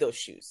don't need those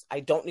shoes. I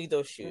don't need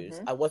those shoes.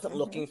 Mm-hmm. I wasn't Mm-hmm.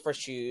 looking for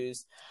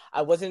shoes.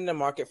 I wasn't in the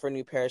market for a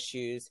new pair of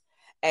shoes.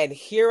 And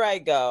here I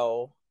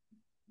go.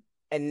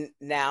 And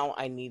now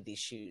I need these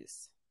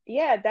shoes.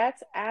 Yeah,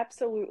 that's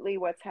absolutely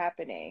what's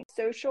happening.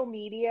 Social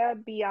media,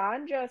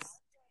 beyond just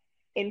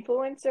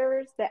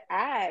influencers, the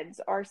ads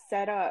are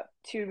set up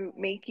to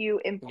make you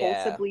Yeah.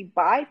 impulsively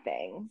buy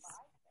things.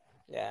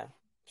 Yeah.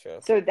 True.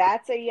 So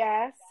that's a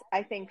yes.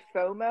 I think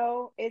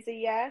FOMO is a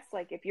yes.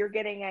 Like if you're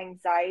getting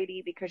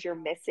anxiety because you're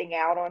missing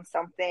out on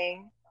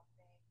something,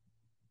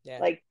 Yeah.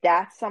 like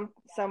that's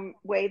some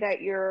way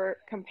that you're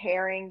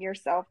comparing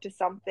yourself to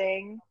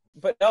something.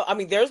 But no, I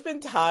mean, there's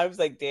been times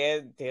like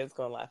Dan's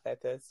gonna laugh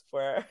at this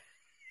where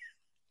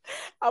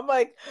I'm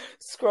like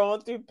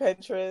scrolling through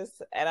Pinterest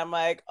and I'm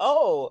like,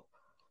 oh,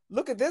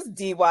 look at this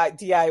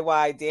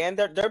DIY, Dan.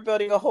 They're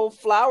building a whole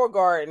flower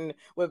garden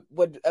with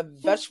a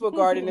vegetable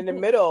garden in the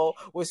middle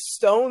with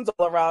stones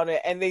all around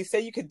it, and they say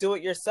you could do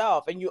it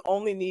yourself, and you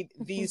only need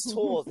these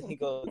tools. And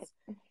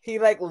he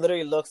like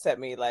literally looks at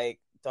me like,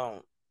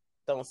 don't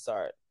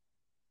start.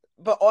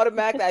 But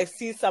automatically, I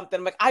see something.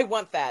 I'm like, I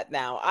want that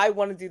now. I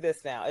want to do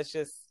this now. It's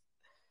just,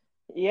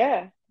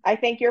 Yeah. I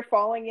think you're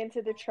falling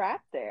into the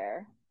trap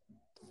there.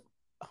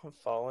 I'm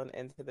falling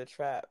into the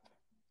trap.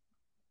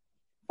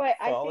 But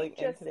I Falling think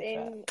just into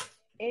the trap.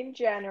 in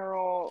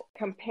general,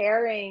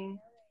 comparing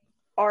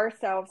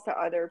ourselves to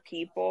other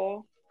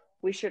people,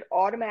 we should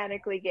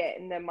automatically get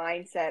in the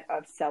mindset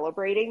of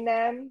celebrating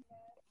them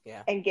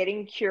Yeah. and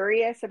getting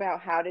curious about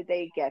how did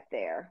they get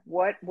there?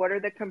 What are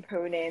the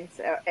components,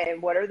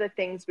 and what are the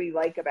things we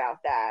like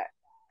about that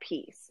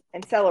piece,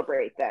 and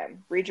celebrate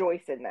them,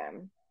 rejoice in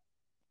them.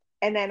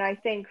 And then I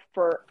think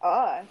for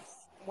us,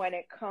 when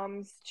it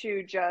comes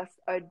to just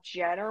a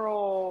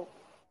general,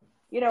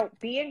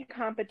 be in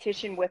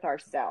competition with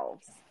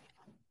ourselves,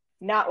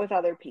 not with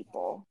other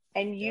people,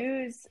 and Yep.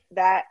 use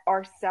that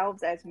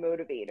ourselves as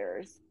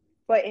motivators.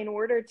 But in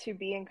order to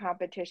be in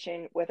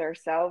competition with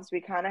ourselves, we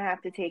kind of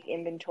have to take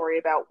inventory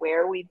about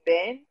where we've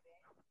been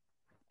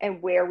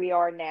and where we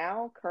are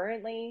now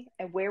currently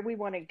and where we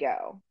want to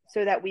go,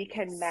 so that we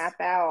can Yes.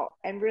 map out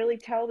and really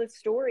tell the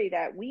story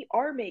that we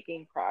are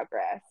making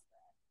progress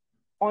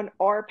on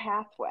our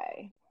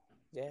pathway.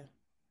 Yeah.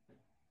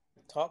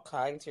 Talk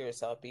kind to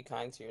yourself. Be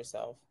kind to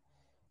yourself.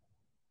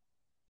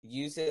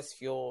 Use it as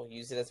fuel.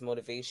 Use it as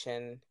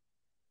motivation.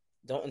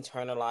 Don't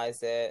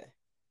internalize it.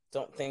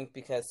 Don't think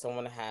because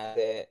someone has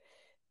it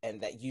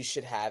and that you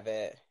should have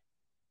it.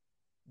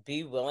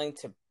 Be willing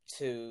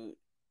to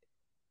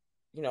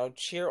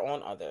cheer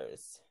on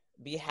others.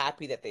 Be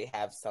happy that they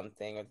have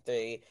something, or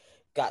they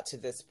got to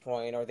this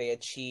point, or they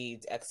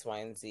achieved X, Y,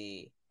 and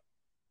Z.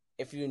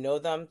 If you know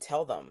them,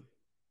 tell them.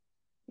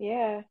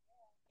 Yeah.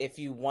 If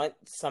you want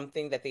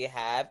something that they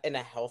have in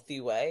a healthy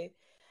way,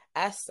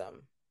 ask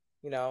them,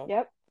 you know,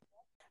 Yep.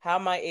 how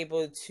am I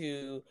able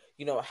to,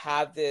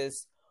 have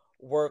this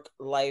work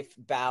life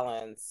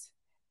balance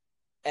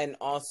and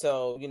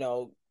also,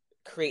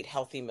 create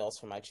healthy meals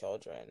for my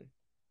children?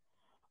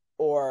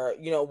 Or,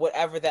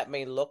 whatever that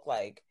may look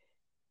like.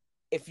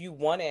 If you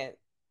want it,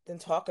 then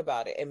talk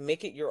about it and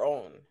make it your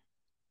own.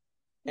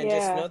 And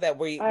just know Yeah. that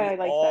we I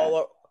like all that.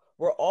 are,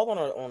 we're all on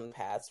our own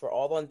paths. We're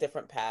all on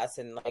different paths,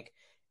 and like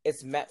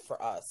it's meant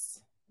for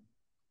us.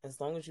 As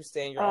long as you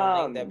stay in your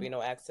own lane, there'll be Um,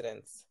 no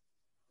accidents.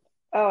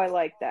 oh, I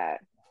like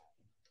that.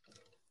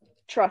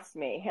 Trust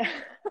me.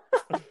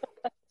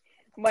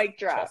 Mic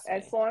drop. Trust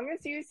As me. long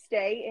as you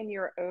stay in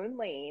your own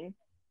lane,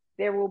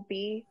 there will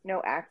be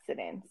no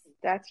accidents.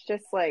 That's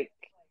just like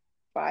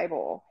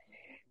Bible.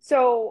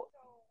 So,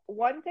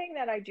 one thing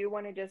that I do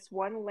want to just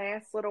one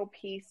last little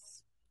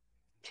piece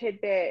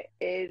tidbit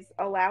is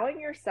allowing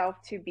yourself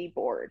to be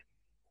bored.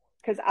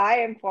 Because I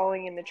am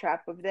falling in the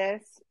trap of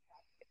this,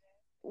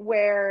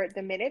 where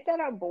the minute that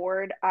I'm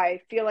bored,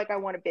 I feel like I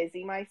want to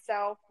busy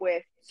myself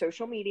with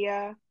social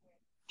media,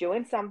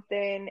 doing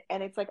something.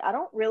 And it's like, I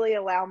don't really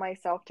allow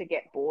myself to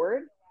get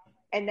bored.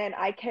 And then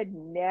I could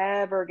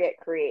never get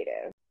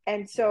creative.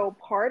 And Yeah. so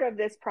part of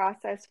this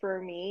process for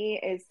me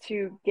is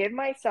to give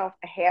myself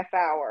a half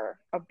hour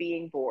of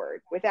being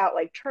bored without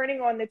like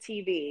turning on the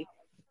TV,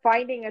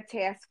 finding a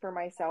task for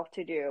myself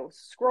to do,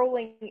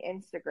 scrolling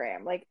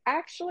Instagram, like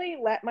actually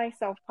let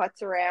myself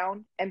putz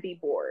around and be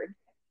bored.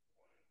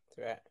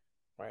 Right.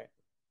 Right.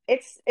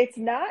 It's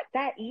not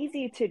that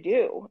easy to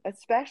do,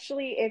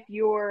 especially if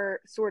you're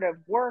sort of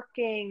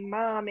working,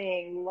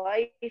 momming,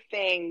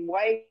 lifing,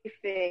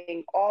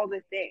 wifing, all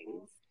the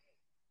things.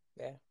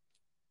 Yeah.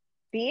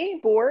 Being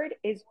bored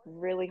is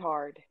really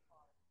hard.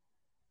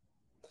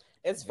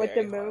 It's But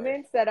very hard.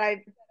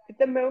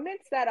 the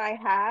moments that I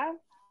have,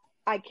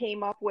 I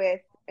came up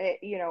with a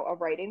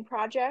writing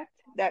project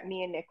that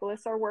me and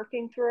Nicholas are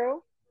working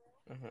through.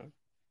 Mm-hmm.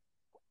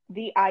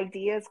 The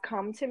ideas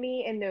come to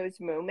me in those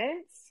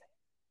moments.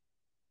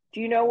 Do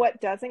you know what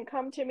doesn't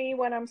come to me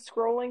when I'm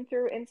scrolling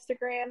through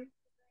Instagram?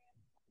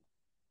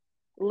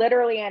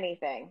 Literally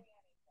anything.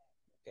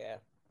 Yeah.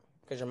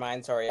 Because your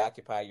mind's already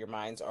occupied. Your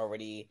mind's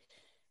already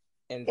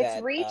in It's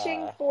that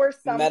reaching for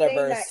something that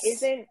metaverse.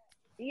 isn't,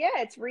 yeah,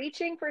 it's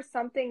reaching for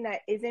something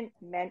that isn't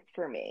meant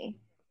for me.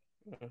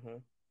 Mm-hmm.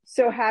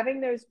 So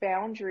having those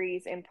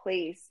boundaries in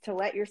place to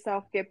let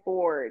yourself get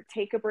bored,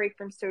 take a break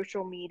from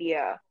social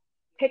media,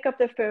 pick up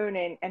the phone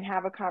and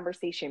have a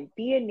conversation,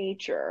 be in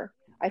nature,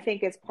 I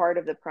think is part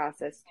of the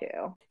process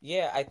too.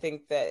 Yeah, I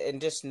think that,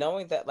 and just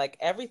knowing that like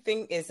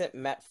everything isn't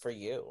meant for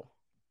you.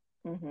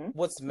 Mm-hmm.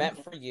 What's meant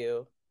Mm-hmm. for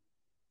you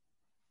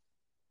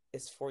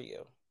is for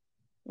you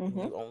and Mm-hmm.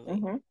 you only.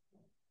 Mm-hmm.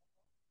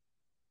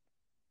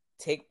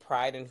 Take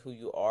pride in who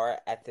you are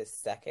at this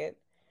second,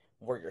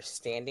 where you're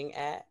standing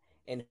at,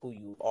 and who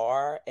you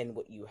are and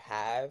what you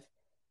have.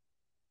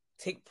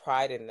 Take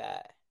pride in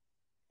that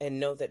and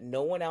know that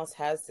no one else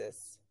has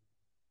this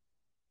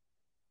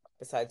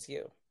besides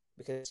you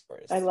because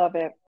it's I yours. love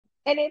it.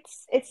 And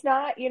it's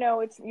not,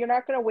 it's you're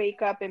not going to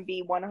wake up and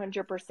be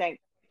 100%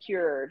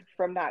 cured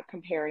from not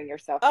comparing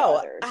yourself to Oh,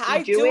 others. We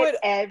I do do it it.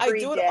 I every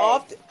do it day.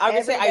 often. I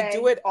would say Every I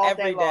do day, it all day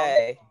every long.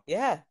 day.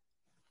 Yeah.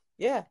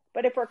 Yeah.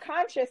 But if we're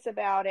conscious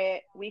about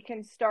it, we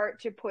can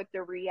start to put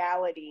the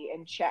reality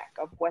in check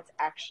of what's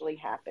actually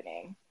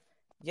happening.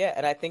 Yeah,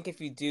 and I think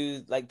if you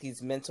do like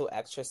these mental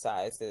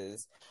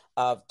exercises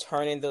of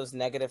turning those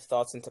negative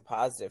thoughts into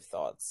positive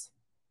thoughts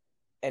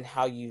and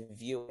how you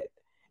view it,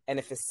 and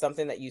if it's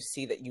something that you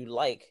see that you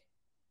like,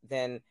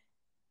 then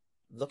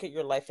look at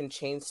your life and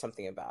change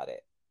something about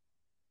it.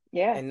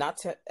 Yeah. And not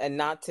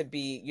to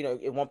be,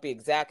 it won't be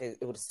exact, it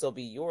would still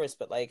be yours,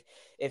 but like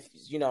if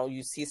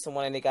you see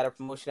someone and they got a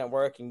promotion at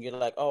work and you're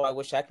like, "Oh, I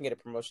wish I can get a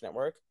promotion at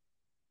work."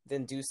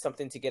 than do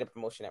something to get a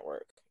promotion at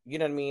work. You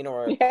know what I mean?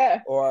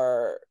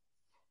 Or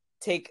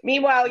take.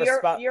 Meanwhile,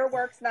 your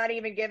work's not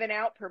even giving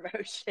out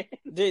promotion.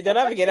 They're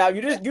not even getting out.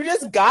 You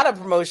just got a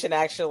promotion,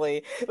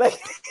 actually. Like,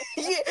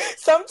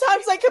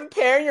 sometimes, like,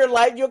 comparing your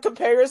life, you'll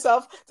compare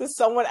yourself to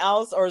someone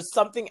else or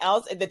something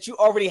else that you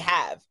already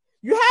have.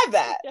 You have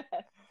that.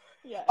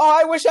 Yeah.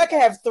 Oh, I wish I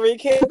could have 3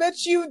 kids.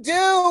 But you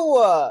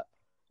do.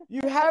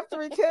 You have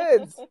 3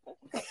 kids.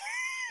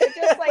 It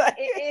just like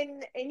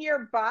in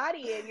your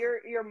body and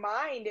your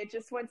mind, it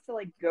just wants to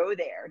like go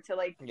there to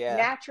like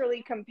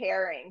naturally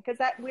comparing, because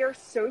that we're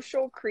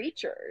social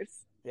creatures.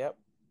 Yep.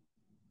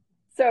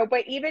 So,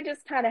 but even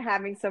just kind of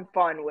having some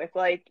fun with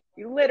like,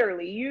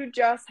 you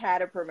just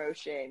had a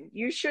promotion.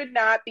 You should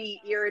not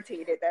be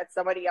irritated that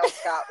somebody else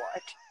got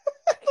one.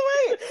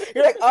 Right.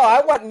 You're like, oh,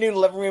 I want new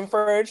living room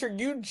furniture.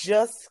 You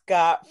just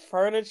got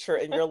furniture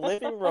in your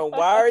living room.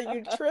 Why are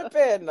you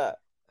tripping?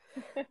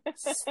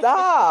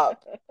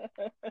 Stop.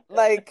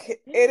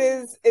 Like,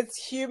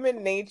 it's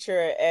human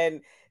nature,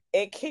 and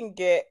it can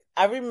get.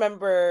 I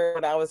remember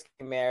when I was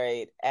getting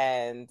married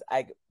and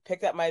I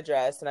picked up my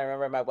dress, and I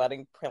remember my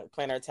wedding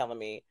planner telling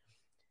me,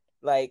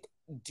 like,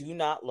 do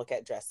not look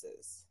at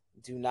dresses.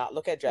 Do not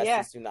look at dresses.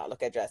 Yeah. Do not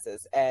look at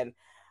dresses. And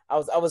I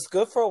was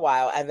good for a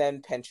while, and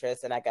then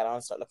Pinterest, and I got on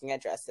and started looking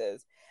at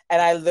dresses,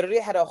 and I literally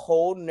had a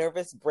whole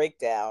nervous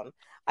breakdown.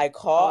 I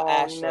call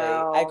Ashley.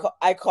 No.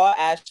 I call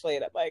Ashley,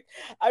 and I'm like,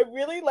 I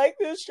really like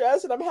this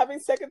dress, and I'm having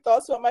second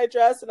thoughts about my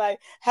dress, and I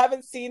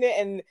haven't seen it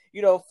in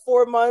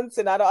 4 months,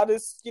 and I don't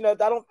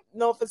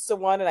know if it's the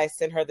one. And I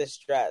sent her this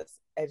dress,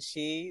 and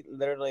she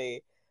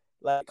literally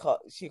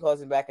she calls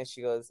me back, and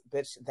she goes,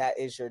 "Bitch, that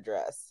is your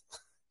dress."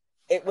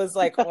 It was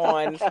like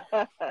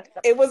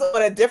it was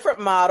on a different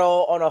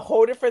model on a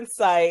whole different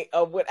site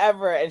or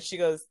whatever, and she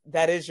goes,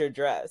 "That is your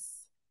dress."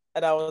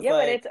 And I was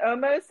but it's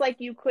almost like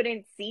you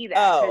couldn't see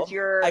that because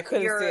your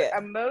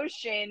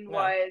emotion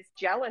was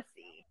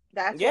jealousy.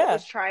 That's what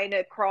was trying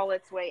to crawl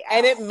its way out.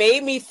 And it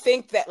made me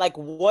think that like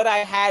what I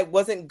had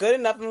wasn't good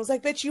enough. And I was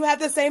like, bitch, you have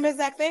the same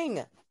exact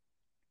thing.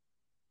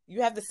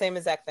 You have the same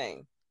exact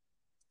thing.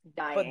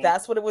 Dying. But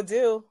that's what it would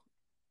do.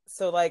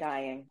 So like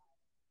dying.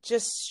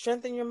 Just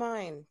strengthen your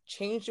mind.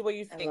 Change the way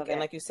you think.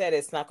 And like you said,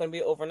 it's not going to be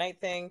an overnight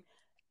thing,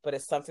 but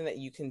it's something that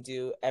you can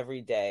do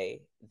every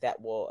day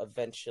that will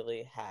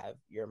eventually have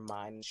your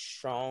mind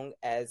strong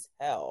as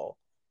hell,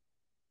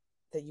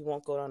 that you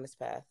won't go down this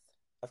path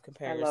of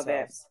comparing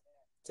yourselves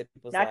to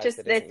people's lives. Not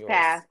just this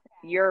path,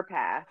 your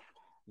path.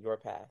 Your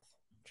path.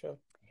 True.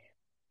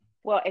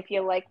 Well, if you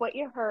like what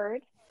you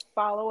heard,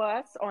 follow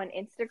us on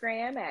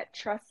Instagram at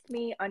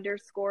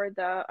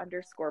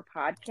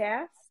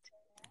trustme_the_podcast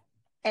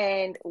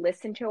and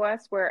listen to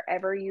us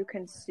wherever you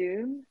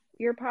consume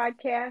your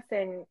podcast.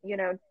 And,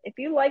 if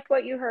you liked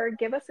what you heard,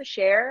 give us a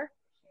share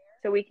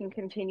so we can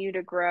continue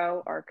to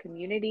grow our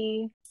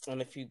community.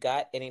 And if you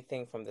got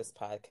anything from this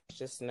podcast,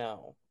 just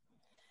know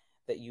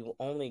that you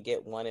only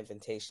get one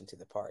invitation to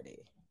the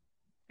party.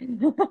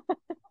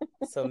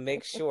 So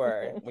make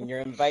sure when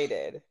you're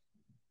invited,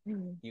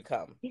 you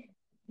come.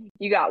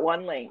 You got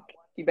one link.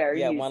 You better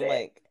use one it.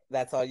 link.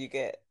 That's all you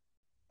get.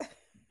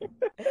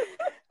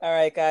 All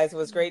right, guys. It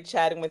was great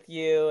chatting with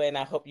you, and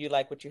I hope you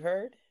like what you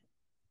heard.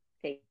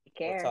 Take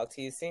care. We'll talk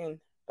to you soon.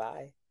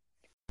 Bye.